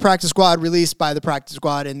signed to the practice squad, released by the practice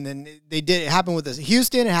squad, and then it happened with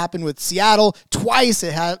Houston, it happened with Seattle twice,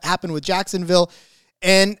 it happened with Jacksonville,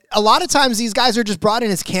 and a lot of times these guys are just brought in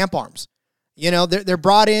as camp arms. They're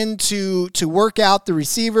brought in to work out the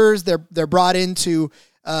receivers. They're brought in to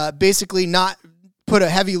basically not put a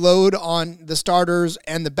heavy load on the starters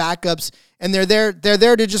and the backups, and they're there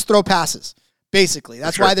to just throw passes. Basically,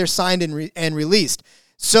 that's why they're signed and released.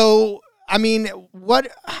 So, I mean,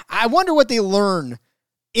 I wonder what they learn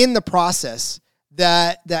in the process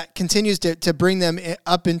that continues to bring them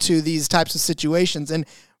up into these types of situations, and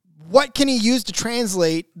what can he use to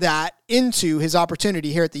translate that into his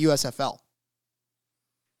opportunity here at the USFL?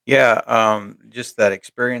 Yeah, just that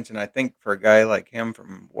experience. And I think for a guy like him,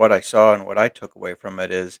 from what I saw and what I took away from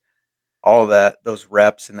it, is all those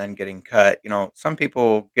reps and then getting cut. Some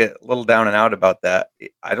people get a little down and out about that.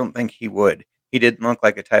 I don't think he would. He didn't look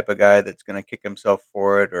like a type of guy that's going to kick himself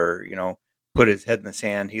for it or, put his head in the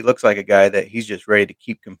sand. He looks like a guy that he's just ready to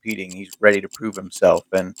keep competing. He's ready to prove himself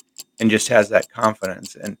and just has that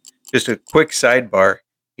confidence. And just a quick sidebar,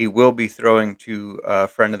 he will be throwing to a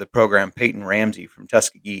friend of the program, Peyton Ramsey from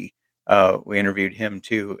Tuskegee. We interviewed him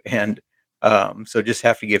too. And so just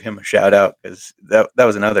have to give him a shout out because that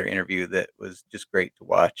was another interview that was just great to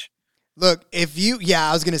watch. Look, I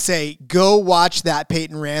was going to say, go watch that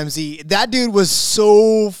Peyton Ramsey. That dude was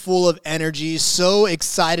so full of energy, so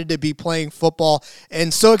excited to be playing football,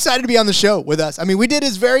 and so excited to be on the show with us. I mean, we did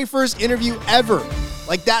his very first interview ever.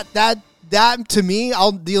 Like that to me,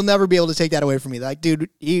 you'll never be able to take that away from me. Like, dude,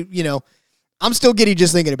 I'm still giddy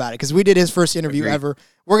just thinking about it because we did his first interview ever.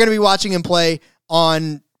 We're going to be watching him play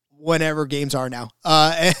on whenever games are now.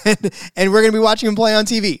 And we're going to be watching him play on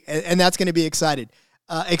TV, and that's going to be exciting.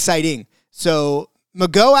 So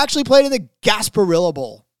Mago actually played in the Gasparilla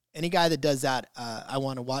Bowl. Any guy that does that, I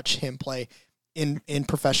want to watch him play in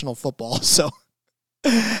professional football. So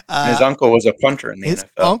his uncle was a punter in the his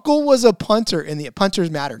NFL. uncle was a punter in the punters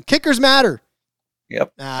matter. Kickers matter.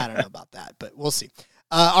 Yep. I don't know about that, but we'll see.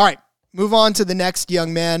 All right, move on to the next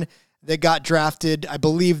young man that got drafted. I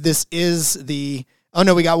believe this is the. Oh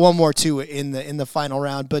no, we got one more too in the final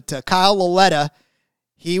round. But Kyle Lauletta,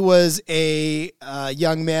 he was a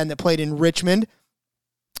young man that played in Richmond.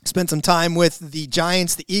 Spent some time with the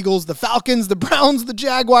Giants, the Eagles, the Falcons, the Browns, the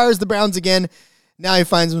Jaguars, the Browns again. Now he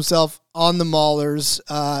finds himself on the Maulers.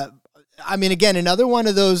 I mean, again, another one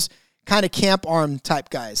of those kind of camp arm type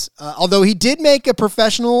guys. Although he did make a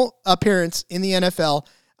professional appearance in the NFL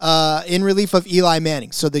in relief of Eli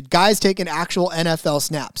Manning. So the guy's taking actual NFL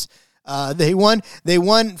snaps. They won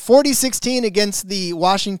 40-16 against the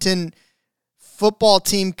Washington football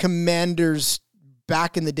team Commanders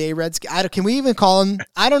back in the day. Can we even call them?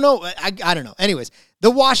 I don't know. I don't know. Anyways, the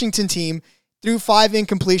Washington team threw 5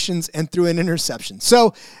 incompletions and threw an interception.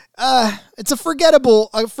 So it's a forgettable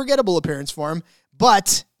appearance for him.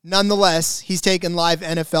 But nonetheless, he's taken live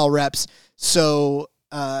NFL reps. So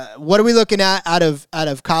what are we looking at out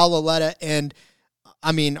of Kyle Lauletta? And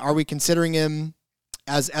I mean, are we considering him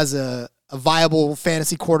as a viable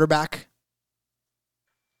fantasy quarterback?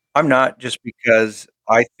 I'm not, just because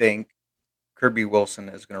I think Kirby Wilson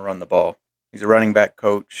is going to run the ball. He's a running back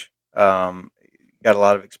coach. Got a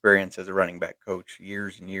lot of experience as a running back coach,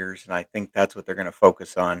 years and years, and I think that's what they're going to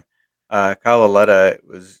focus on. Kyle Lauletta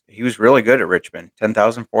was really good at Richmond.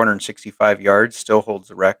 10,465 yards, still holds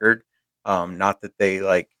the record. Not that they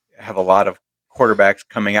have a lot of quarterbacks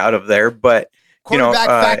coming out of there, but quarterback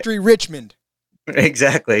factory Richmond.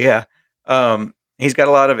 Exactly, yeah. He's got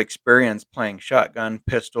a lot of experience playing shotgun,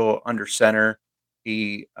 pistol, under center.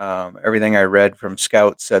 He everything I read from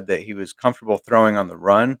scouts said that he was comfortable throwing on the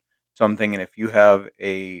run. So I'm thinking, if you have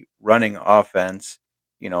a running offense,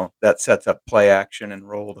 that sets up play action and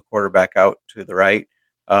roll the quarterback out to the right.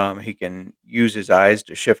 He can use his eyes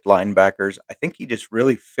to shift linebackers. I think he just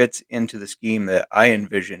really fits into the scheme that I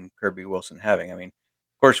envision Kirby Wilson having. I mean,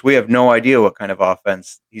 of course, we have no idea what kind of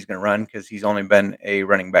offense he's going to run because he's only been a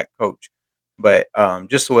running back coach. But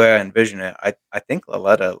just the way I envision it, I think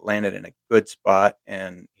Lauletta landed in a good spot,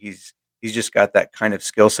 and he's just got that kind of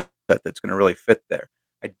skill set that's going to really fit there.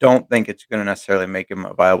 I don't think it's going to necessarily make him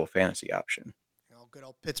a viable fantasy option. Oh, good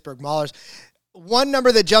old Pittsburgh Maulers. One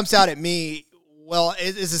number that jumps out at me,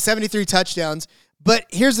 is the 73 touchdowns. But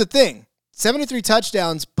here's the thing. 73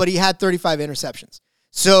 touchdowns, but he had 35 interceptions.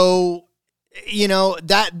 So,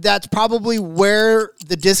 that's probably where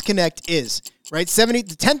the disconnect is, right?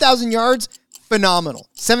 10,000 yards, phenomenal.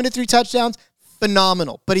 73 touchdowns,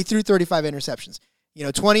 phenomenal. But he threw 35 interceptions.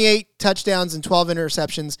 28 touchdowns and 12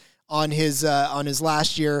 interceptions on his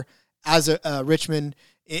last year as a Richmond,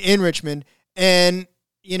 and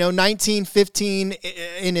 19-15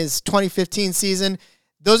 in his 2015 season.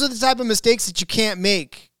 Those are the type of mistakes that you can't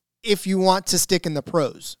make if you want to stick in the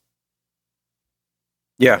pros.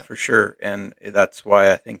 Yeah, for sure. And that's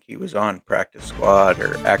why I think he was on practice squad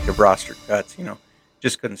or active roster cuts,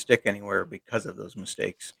 just couldn't stick anywhere because of those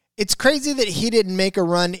mistakes. It's crazy that he didn't make a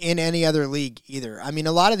run in any other league either. I mean,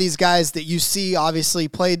 a lot of these guys that you see obviously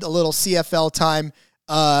played a little CFL time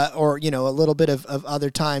or, a little bit of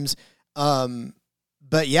other times.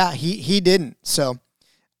 But yeah, he didn't. So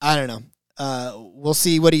I don't know. We'll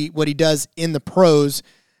see what he does in the pros.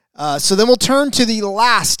 So then we'll turn to the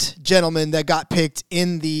last gentleman that got picked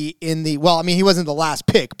in the well, I mean, he wasn't the last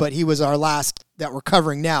pick, but he was our last that we're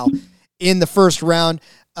covering now in the first round.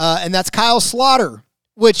 And that's Kyle Sloter,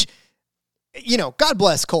 which, God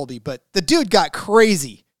bless Colby, but the dude got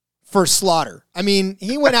crazy for Sloter. I mean,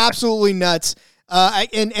 he went absolutely nuts.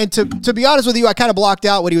 And to be honest with you, I kind of blocked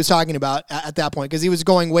out what he was talking about at that point because he was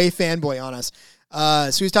going way fanboy on us.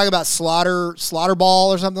 So he was talking about slaughter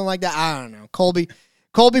ball or something like that. I don't know. Colby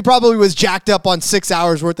probably was jacked up on 6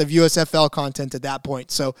 hours worth of USFL content at that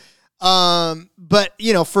point. So, but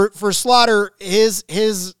for Sloter,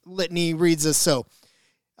 his litany reads as so.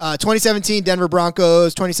 2017 Denver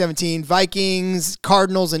Broncos, 2017 Vikings,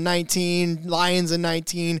 Cardinals in 19, Lions in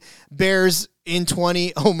 19, Bears in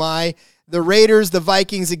 20. Oh my. The Raiders, the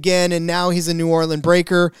Vikings again, and now he's a New Orleans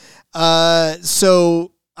Breaker.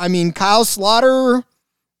 So, I mean, Kyle Sloter,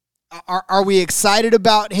 are we excited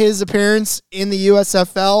about his appearance in the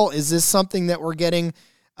USFL? Is this something that we're getting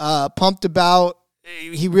pumped about?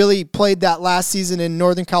 He really played that last season in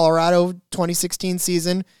Northern Colorado, 2016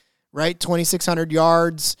 season, right? 2,600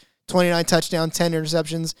 yards, 29 touchdowns, 10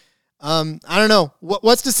 interceptions. I don't know.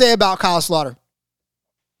 What's to say about Kyle Sloter?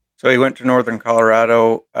 So he went to Northern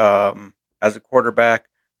Colorado. as a quarterback.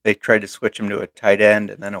 They tried to switch him to a tight end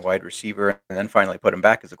and then a wide receiver, and then finally put him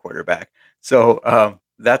back as a quarterback. So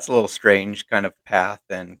that's a little strange kind of path,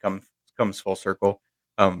 and comes full circle.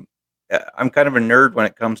 Um, I'm kind of a nerd when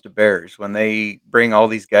it comes to Bears. When they bring all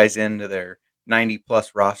these guys into their 90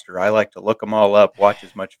 plus roster, I like to look them all up, watch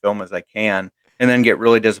as much film as I can, and then get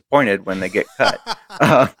really disappointed when they get cut.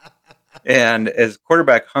 Uh, and as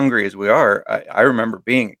quarterback hungry as we are, I remember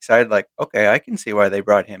being excited, like, okay, I can see why they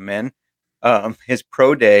brought him in. His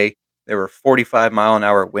pro day, there were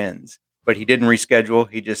 45-mile-an-hour winds, but he didn't reschedule.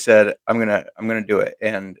 He just said, I'm gonna do it.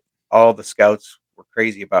 And all the scouts were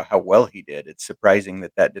crazy about how well he did. It's surprising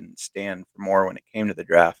that didn't stand for more when it came to the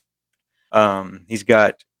draft. He's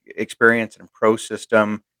got experience in a pro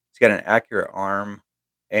system. He's got an accurate arm,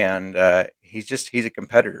 and he's a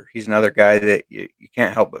competitor. He's another guy that you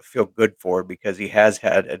can't help but feel good for, because he has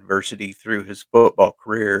had adversity through his football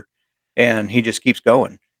career, and he just keeps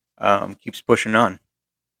going, keeps pushing on.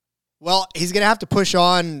 Well, he's going to have to push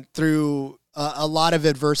on through a lot of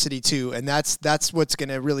adversity too, and that's what's going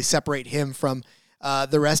to really separate him from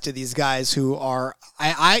the rest of these guys who are,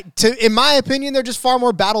 in my opinion, they're just far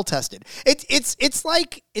more battle tested. It's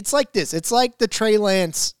like this. It's like the Trey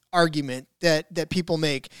Lance argument that people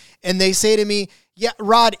make, and they say to me, "Yeah,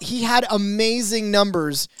 Rod, he had amazing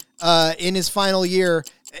numbers in his final year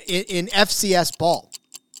in FCS ball."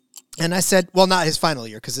 And I said, well, not his final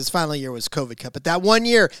year, because his final year was COVID Cup, but that one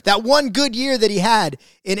year, that one good year that he had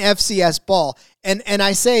in FCS ball. And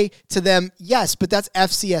I say to them, yes, but that's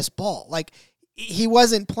FCS ball. Like, he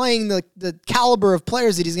wasn't playing the caliber of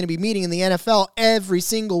players that he's going to be meeting in the NFL every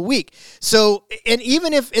single week. So, and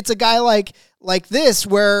even if it's a guy like this,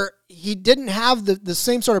 where he didn't have the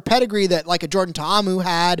same sort of pedigree that like a Jordan Ta'amu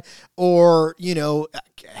had, or,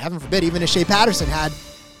 heaven forbid, even a Shea Patterson had,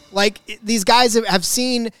 like, these guys have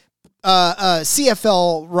seen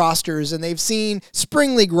CFL rosters, and they've seen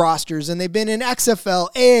Spring League rosters, and they've been in XFL,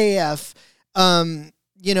 AAF,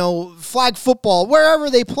 flag football, wherever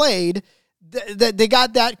they played, they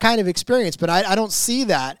got that kind of experience. But I don't see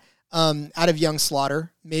that out of young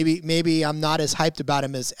Slaughter. Maybe I'm not as hyped about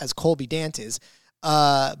him as Colby Dant is.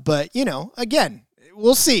 But again,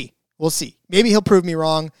 we'll see. Maybe he'll prove me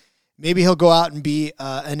wrong. Maybe he'll go out and be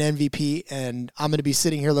an MVP, and I'm going to be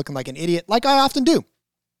sitting here looking like an idiot, like I often do.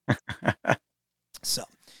 So,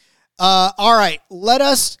 all right, let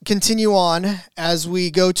us continue on as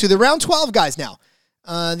we go to the round 12 guys now.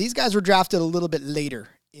 These guys were drafted a little bit later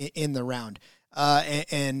in the round.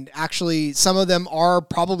 And actually, some of them are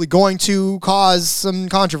probably going to cause some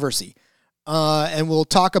controversy. And we'll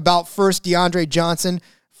talk about first DeAndre Johnson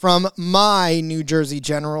from my New Jersey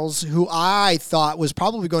Generals, who I thought was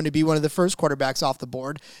probably going to be one of the first quarterbacks off the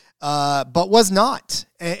board, but was not.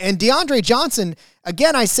 And DeAndre Johnson,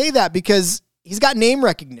 again, I say that because he's got name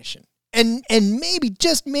recognition. And maybe,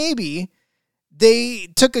 just maybe, they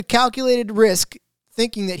took a calculated risk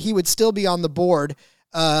thinking that he would still be on the board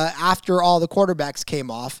after all the quarterbacks came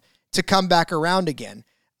off to come back around again.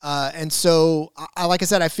 And so, like I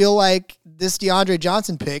said, I feel like this DeAndre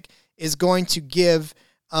Johnson pick is going to give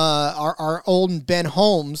our old Ben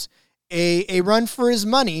Holmes a run for his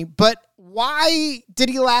money. But why did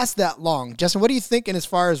he last that long? Justin, what are you thinking as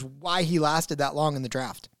far as why he lasted that long in the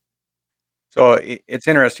draft? So it's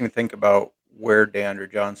interesting to think about where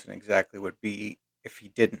DeAndre Johnson exactly would be if he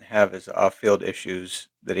didn't have his off-field issues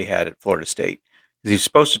that he had at Florida State. He's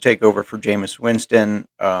supposed to take over for Jameis Winston.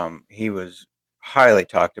 He was highly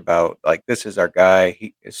talked about. Like, this is our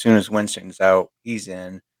guy. As soon as Winston's out, he's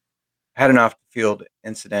in. Had an off-the-field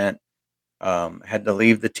incident. Had to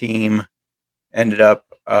leave the team. Ended up,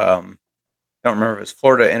 don't remember if it was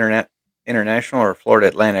Florida International or Florida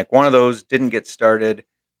Atlantic. One of those didn't get started.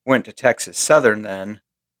 Went to Texas Southern then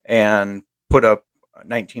and put up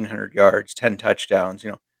 1,900 yards, 10 touchdowns.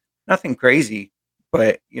 Nothing crazy.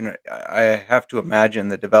 But, I have to imagine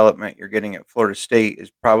the development you're getting at Florida State is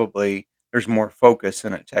probably, there's more focus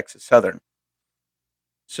than at Texas Southern.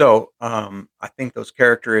 So I think those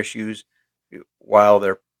character issues, while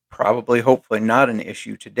they're probably, hopefully not an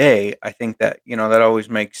issue today, I think that, that always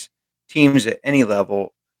makes teams at any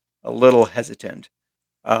level a little hesitant.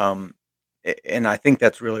 And I think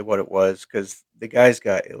that's really what it was, because the guy's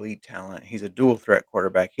got elite talent. He's a dual threat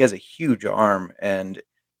quarterback. He has a huge arm, and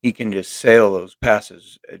he can just sail those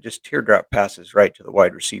passes, just teardrop passes right to the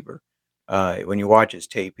wide receiver. When you watch his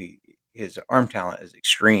tape, his arm talent is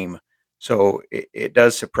extreme. So it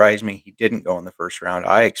does surprise me he didn't go in the first round.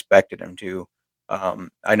 I expected him to.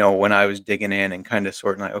 I know when I was digging in and kind of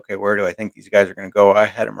sorting, like, okay, where do I think these guys are going to go? I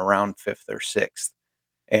had him around 5th or 6th.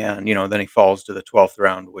 And, then he falls to the 12th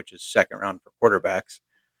round, which is second round for quarterbacks.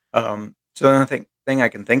 So then I think, thing I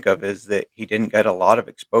can think of is that he didn't get a lot of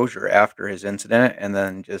exposure after his incident, and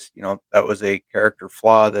then just, that was a character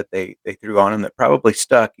flaw that they threw on him that probably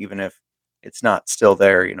stuck even if it's not still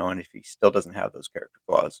there, and if he still doesn't have those character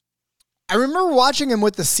flaws. I remember watching him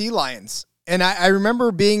with the Sea Lions, and I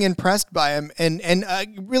remember being impressed by him and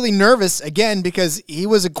really nervous again because he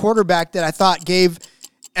was a quarterback that I thought gave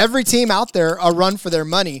every team out there a run for their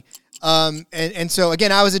money. And so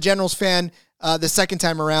again, I was a Generals fan the second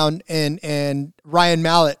time around, and Ryan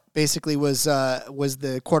Mallett basically was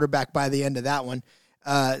the quarterback by the end of that one.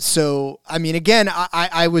 So I mean, again,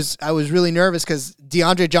 I was really nervous because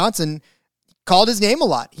DeAndre Johnson called his name a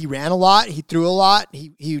lot. He ran a lot. He threw a lot.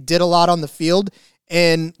 He did a lot on the field.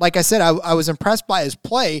 And like I said, I was impressed by his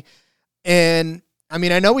play. And I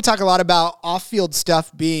mean, I know we talk a lot about off-field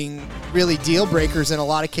stuff being really deal breakers in a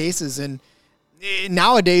lot of cases, and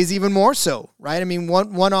nowadays even more so, right? I mean,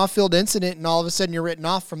 one off-field incident and all of a sudden you're written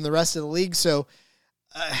off from the rest of the league. So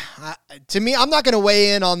to me, I'm not going to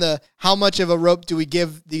weigh in on the how much of a rope do we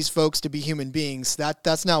give these folks to be human beings.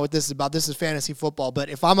 That's not what this is about. This is fantasy football. But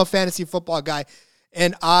if I'm a fantasy football guy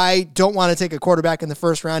and I don't want to take a quarterback in the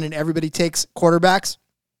first round and everybody takes quarterbacks,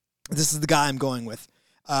 this is the guy I'm going with.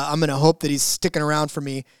 I'm going to hope that he's sticking around for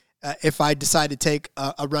me if I decide to take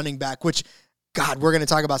a running back, which, God, we're going to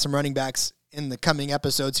talk about some running backs in the coming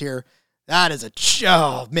episodes here. That is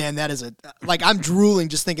I'm drooling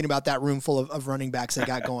just thinking about that room full of running backs they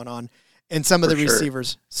got going on and some of the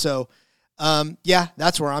receivers. So,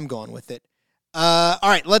 that's where I'm going with it. All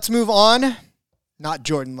right, let's move on. Not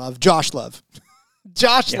Jordan Love, Josh Love.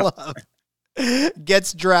 Josh Love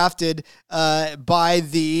gets drafted by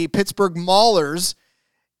the Pittsburgh Maulers.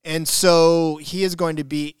 And so he is going to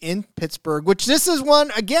be in Pittsburgh, which this is one,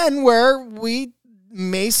 again, where we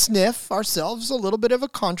may sniff ourselves a little bit of a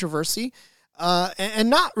controversy. And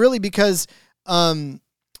not really because Kyle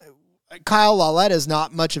Lauletta is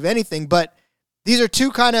not much of anything, but these are two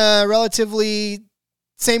kind of relatively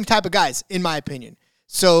same type of guys, in my opinion.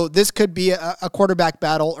 So this could be a quarterback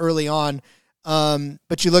battle early on.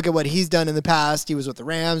 But you look at what he's done in the past. He was with the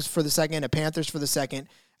Rams for the second, the Panthers for the second.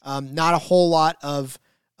 Not a whole lot of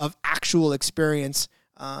actual experience.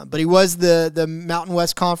 But he was the Mountain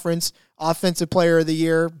West Conference Offensive Player of the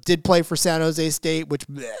Year, did play for San Jose State, which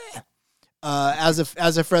as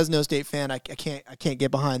a Fresno State fan, I can't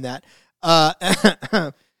get behind that.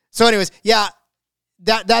 So anyways,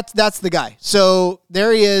 that's the guy. So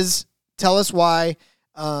there he is. Tell us why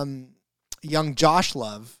young Josh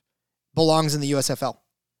Love belongs in the USFL.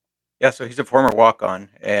 Yeah, so he's a former walk-on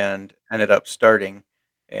and ended up starting.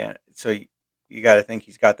 And so you got to think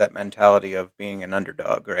he's got that mentality of being an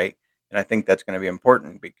underdog, right? And I think that's going to be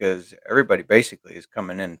important because everybody basically is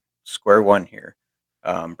coming in square one here.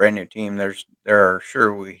 Brand new team.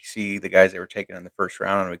 We see the guys that were taken in the first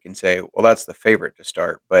round and we can say, well, that's the favorite to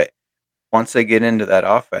start. But once they get into that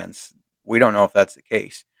offense, we don't know if that's the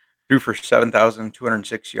case. Threw for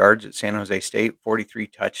 7,206 yards at San Jose State, 43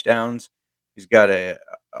 touchdowns. He's got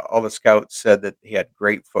all the scouts said that he had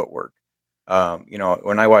great footwork.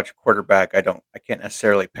 When I watch a quarterback, I can't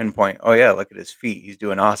necessarily pinpoint, oh yeah, look at his feet, he's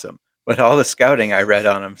doing awesome. But all the scouting I read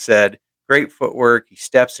on him said great footwork. He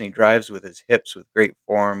steps and he drives with his hips with great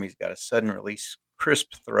form. He's got a sudden release,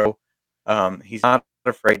 crisp throw. He's not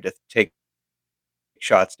afraid to take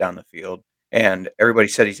shots down the field. And everybody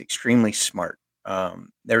said he's extremely smart.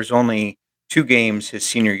 There's only 2 games his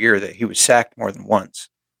senior year that he was sacked more than once,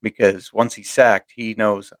 because once he's sacked, he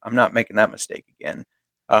knows I'm not making that mistake again.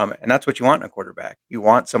 And that's what you want in a quarterback. You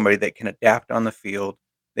want somebody that can adapt on the field.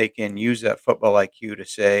 They can use that football IQ to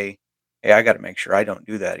say, hey, I got to make sure I don't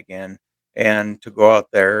do that again, and to go out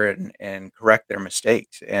there and correct their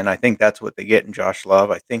mistakes. And I think that's what they get in Josh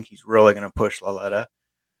Love. I think he's really going to push Lauletta,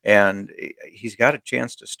 and he's got a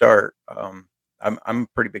chance to start. I'm a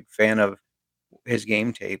pretty big fan of his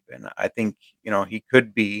game tape, and I think he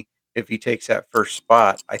could be, if he takes that first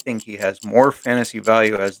spot, I think he has more fantasy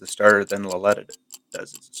value as the starter than Lauletta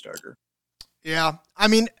does as a starter. Yeah, I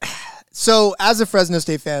mean, so as a Fresno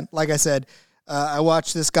State fan, like I said, I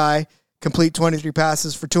watched this guy complete 23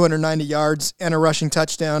 passes for 290 yards and a rushing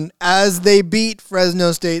touchdown as they beat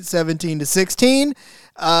Fresno State 17-16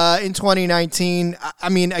 in 2019. I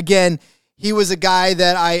mean, again, he was a guy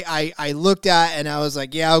that I looked at and I was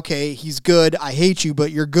like, yeah, okay, he's good. I hate you,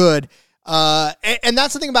 but you're good. And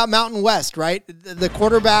that's the thing about Mountain West, right? The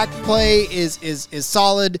quarterback play is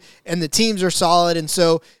solid and the teams are solid. And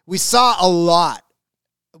so we saw a lot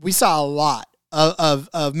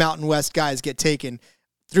of Mountain West guys get taken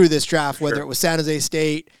through this draft, whether it was San Jose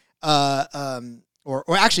State,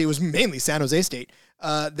 or actually it was mainly San Jose State,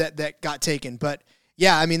 that got taken. But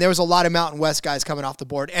yeah, I mean, there was a lot of Mountain West guys coming off the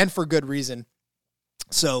board, and for good reason.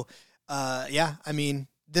 So, yeah, I mean,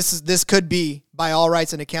 this could be, by all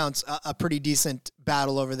rights and accounts, a pretty decent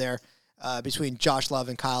battle over there between Josh Love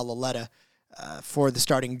and Kyle Lauletta for the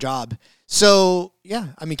starting job. So, yeah,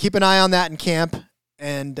 I mean, keep an eye on that in camp,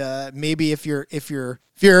 and maybe if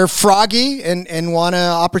you're froggy and want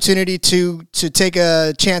an opportunity to take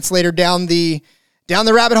a chance later down the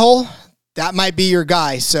rabbit hole, that might be your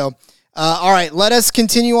guy. So, all right, let us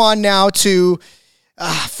continue on now to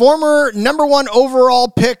former number 1 overall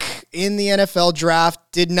pick in the NFL draft.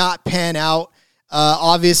 Did not pan out,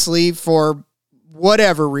 obviously, for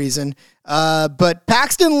whatever reason. But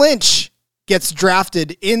Paxton Lynch gets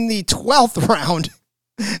drafted in the 12th round.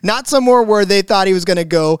 Not somewhere where they thought he was going to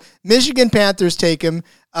go. Michigan Panthers take him.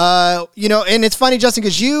 And it's funny, Justin,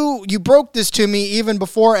 because you broke this to me even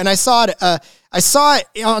before, and I saw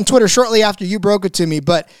it on Twitter shortly after you broke it to me.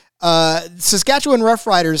 But Saskatchewan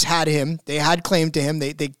Roughriders had him. They had claim to him.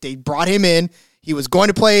 They brought him in. He was going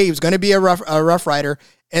to play. He was going to be a Rough Rider,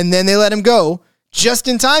 and then they let him go just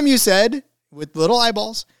in time. You said with little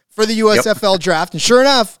eyeballs for the USFL draft, and sure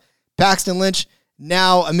enough, Paxton Lynch,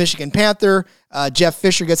 now a Michigan Panther. Jeff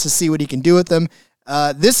Fisher gets to see what he can do with them.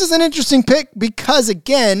 This is an interesting pick because,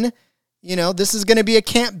 again, this is going to be a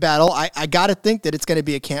camp battle. I got to think that it's going to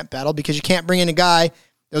be a camp battle because you can't bring in a guy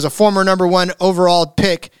that was a former number 1 overall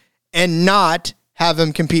pick and not have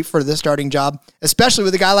him compete for the starting job, especially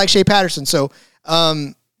with a guy like Shea Patterson. So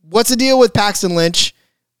what's the deal with Paxton Lynch?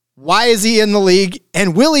 Why is he in the league?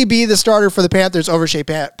 And will he be the starter for the Panthers over Shea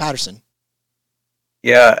Patterson?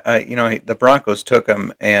 Yeah, the Broncos took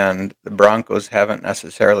him, and the Broncos haven't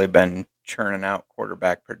necessarily been churning out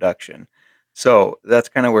quarterback production. So that's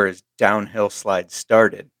kind of where his downhill slide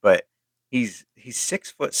started. But he's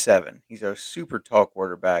 6'7". He's a super tall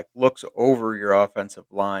quarterback, looks over your offensive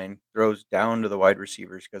line, throws down to the wide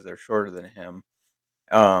receivers because they're shorter than him.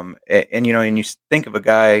 And you think of a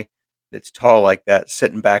guy that's tall like that,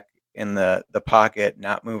 sitting back in the pocket,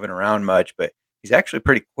 not moving around much, but he's actually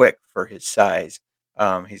pretty quick for his size.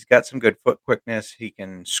 He's got some good foot quickness. He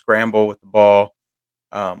can scramble with the ball.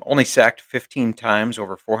 Only sacked 15 times,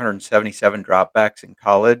 over 477 dropbacks in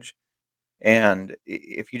college. And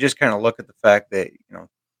if you just kind of look at the fact that,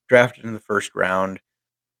 drafted in the first round,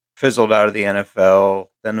 fizzled out of the NFL,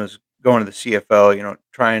 then was going to the CFL,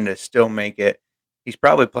 trying to still make it, he's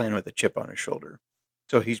probably playing with a chip on his shoulder.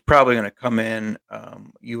 So he's probably going to come in,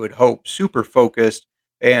 you would hope, super focused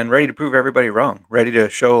and ready to prove everybody wrong, ready to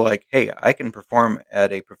show like, hey, I can perform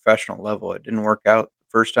at a professional level. It didn't work out the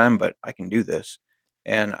first time, but I can do this.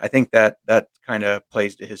 And I think that kind of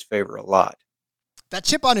plays to his favor a lot. That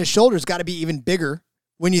chip on his shoulder's got to be even bigger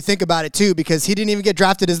when you think about it too, because he didn't even get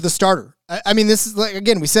drafted as the starter. I mean, this is like,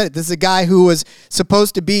 again, we said it, this is a guy who was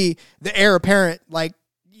supposed to be the heir apparent. Like,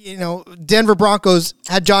 Denver Broncos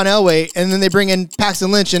had John Elway, and then they bring in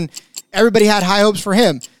Paxton Lynch, and everybody had high hopes for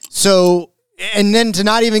him. So, and then to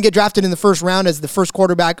not even get drafted in the first round as the first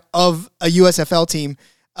quarterback of a USFL team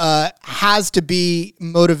has to be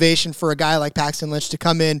motivation for a guy like Paxton Lynch to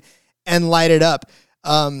come in and light it up.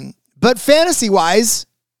 But fantasy-wise,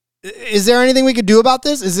 is there anything we could do about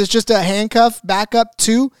this? Is this just a handcuff backup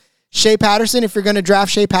to Shea Patterson if you're going to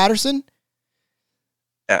draft Shea Patterson?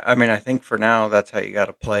 Yeah, I mean, I think for now, that's how you got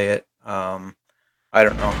to play it. I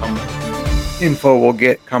don't know how much info we'll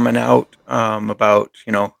get coming out about,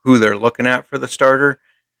 who they're looking at for the starter.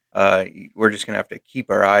 We're just going to have to keep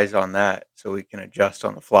our eyes on that so we can adjust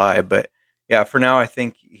on the fly. But, yeah, for now, I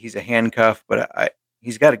think he's a handcuff, but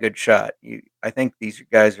he's got a good shot. I think these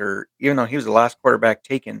guys are, even though he was the last quarterback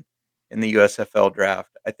taken in the USFL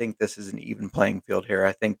draft, I think this is an even playing field here.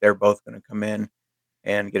 I think they're both going to come in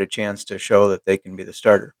and get a chance to show that they can be the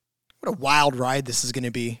starter. What a wild ride this is going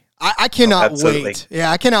to be. I cannot wait.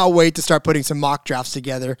 Yeah, I cannot wait to start putting some mock drafts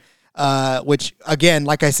together, which, again,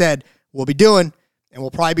 like I said, we'll be doing, and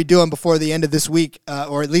we'll probably be doing before the end of this week,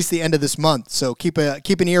 or at least the end of this month. So keep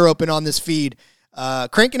an ear open on this feed.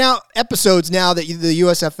 Cranking out episodes now that the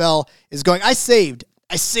USFL is going. I saved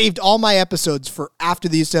all my episodes for after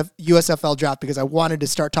the USFL draft because I wanted to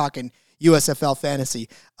start talking USFL fantasy.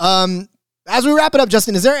 As we wrap it up,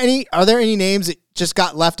 Justin, are there any names that just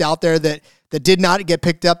got left out there that did not get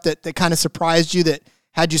picked up that kind of surprised you, that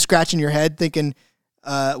had you scratching your head thinking,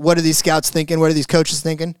 what are these scouts thinking? What are these coaches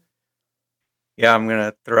thinking? Yeah, I'm going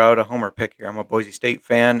to throw out a homer pick here. I'm a Boise State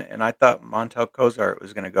fan, and I thought Montel Cozart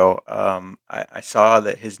was going to go. I saw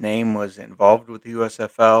that his name was involved with the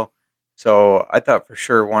USFL, so I thought for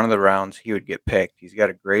sure one of the rounds he would get picked. He's got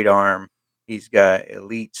a great arm. He's got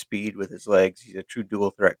elite speed with his legs. He's a true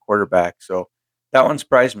dual-threat quarterback, so that one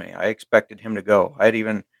surprised me. I expected him to go. I had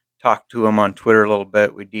even talked to him on Twitter a little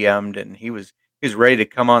bit. We DM'd, and he was was ready to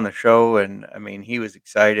come on the show, and I mean, he was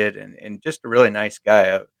excited and just a really nice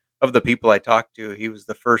guy. Of the people I talked to, he was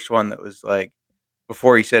the first one that was like,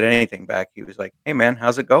 before he said anything back, he was like, "Hey man,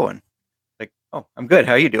 how's it going?" Like, "Oh, I'm good.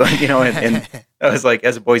 How you doing?" And I was like,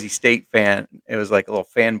 as a Boise State fan, it was like a little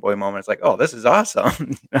fanboy moment. It's like, "Oh, this is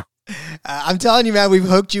awesome." I'm telling you, man, we've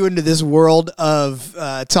hooked you into this world of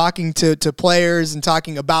talking to players and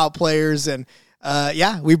talking about players. And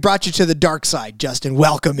we brought you to the dark side, Justin.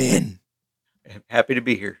 Welcome in. Happy to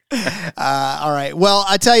be here. All right. Well,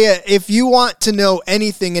 I tell you, if you want to know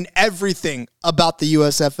anything and everything about the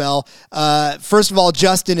USFL, first of all,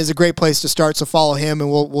 Justin is a great place to start. So follow him, and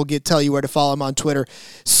we'll tell you where to follow him on Twitter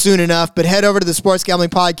soon enough. But head over to the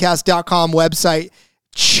sportsgamblingpodcast.com website,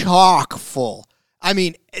 chock full. I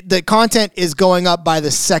mean, the content is going up by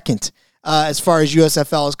the second as far as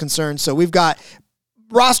USFL is concerned. So we've got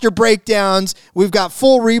roster breakdowns. We've got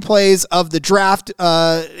full replays of the draft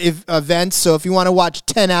events. So if you want to watch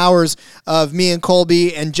 10 hours of me and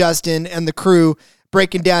Colby and Justin and the crew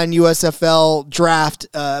breaking down USFL draft,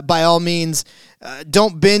 by all means,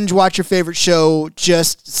 don't binge watch your favorite show.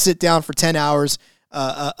 Just sit down for 10 hours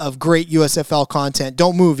of great USFL content.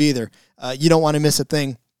 Don't move either. You don't want to miss a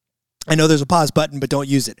thing. I know there's a pause button, but don't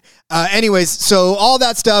use it. Anyways, so all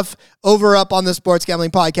that stuff up on the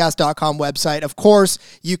sportsgamblingpodcast.com website. Of course,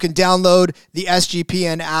 you can download the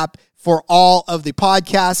SGPN app for all of the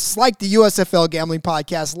podcasts, like the USFL Gambling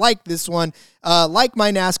Podcast, like this one, like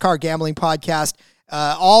my NASCAR Gambling Podcast.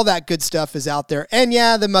 All that good stuff is out there. And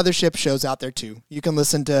yeah, the Mothership show's out there too. You can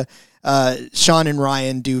listen to Sean and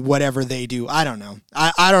Ryan do whatever they do. I don't know.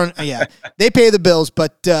 I don't, yeah. They pay the bills,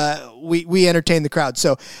 but we entertain the crowd.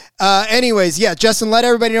 So anyways, yeah, Justin, let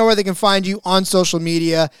everybody know where they can find you on social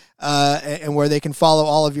media and where they can follow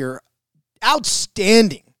all of your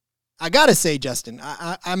outstanding, I got to say, Justin,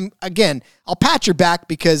 I'll pat your back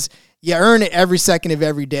because you earn it every second of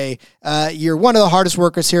every day. You're one of the hardest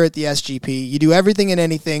workers here at the SGP. You do everything and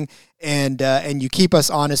anything, and you keep us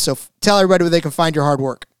honest. So tell everybody where they can find your hard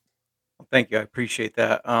work. Well, thank you. I appreciate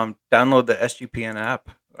that. Download the SGPN app.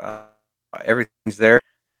 Everything's there.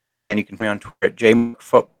 And you can find me on Twitter at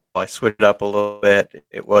JMarkFootball. I switched it up a little bit.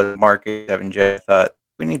 It was Marcus 7J. I thought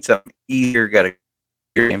we need something easier, got a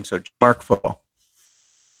game, so JMarkFootball.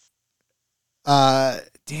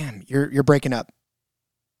 Damn, you're breaking up.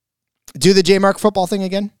 Do the JMarkFootball thing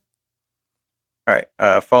again. All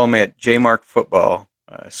right. Follow me at JMarkFootball.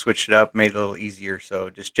 Switched it up, made it a little easier. So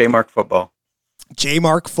just JMarkFootball.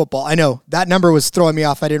 JMarkFootball. I know that number was throwing me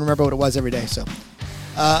off. I didn't remember what it was every day. So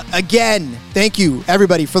again, thank you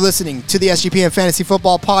everybody for listening to the SGPN Fantasy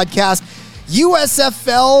Football Podcast.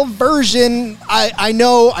 USFL version. I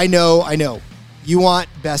know. You want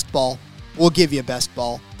best ball. We'll give you best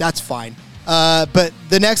ball. That's fine. But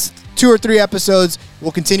the next 2 or 3 episodes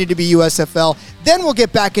will continue to be USFL. Then we'll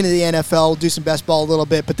get back into the NFL, we'll do some best ball a little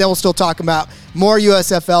bit, but then we'll still talk about more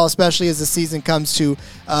USFL, especially as the season comes to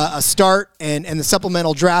a start and the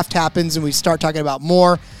supplemental draft happens and we start talking about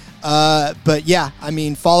more. But yeah, I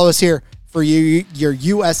mean, follow us here for your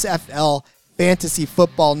USFL fantasy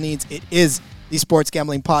football needs. It is the Sports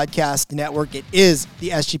Gambling Podcast Network. It is the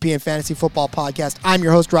SGPN Fantasy Football Podcast. I'm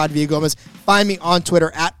your host, Rod Villagomez. Find me on Twitter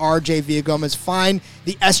at RJ Villagomez. Find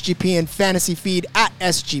the SGPN Fantasy feed at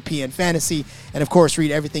SGPN Fantasy. And, of course,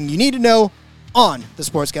 read everything you need to know on the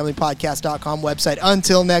sportsgamblingpodcast.com website.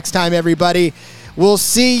 Until next time, everybody, we'll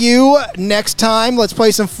see you next time. Let's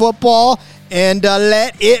play some football and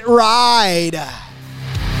let it ride.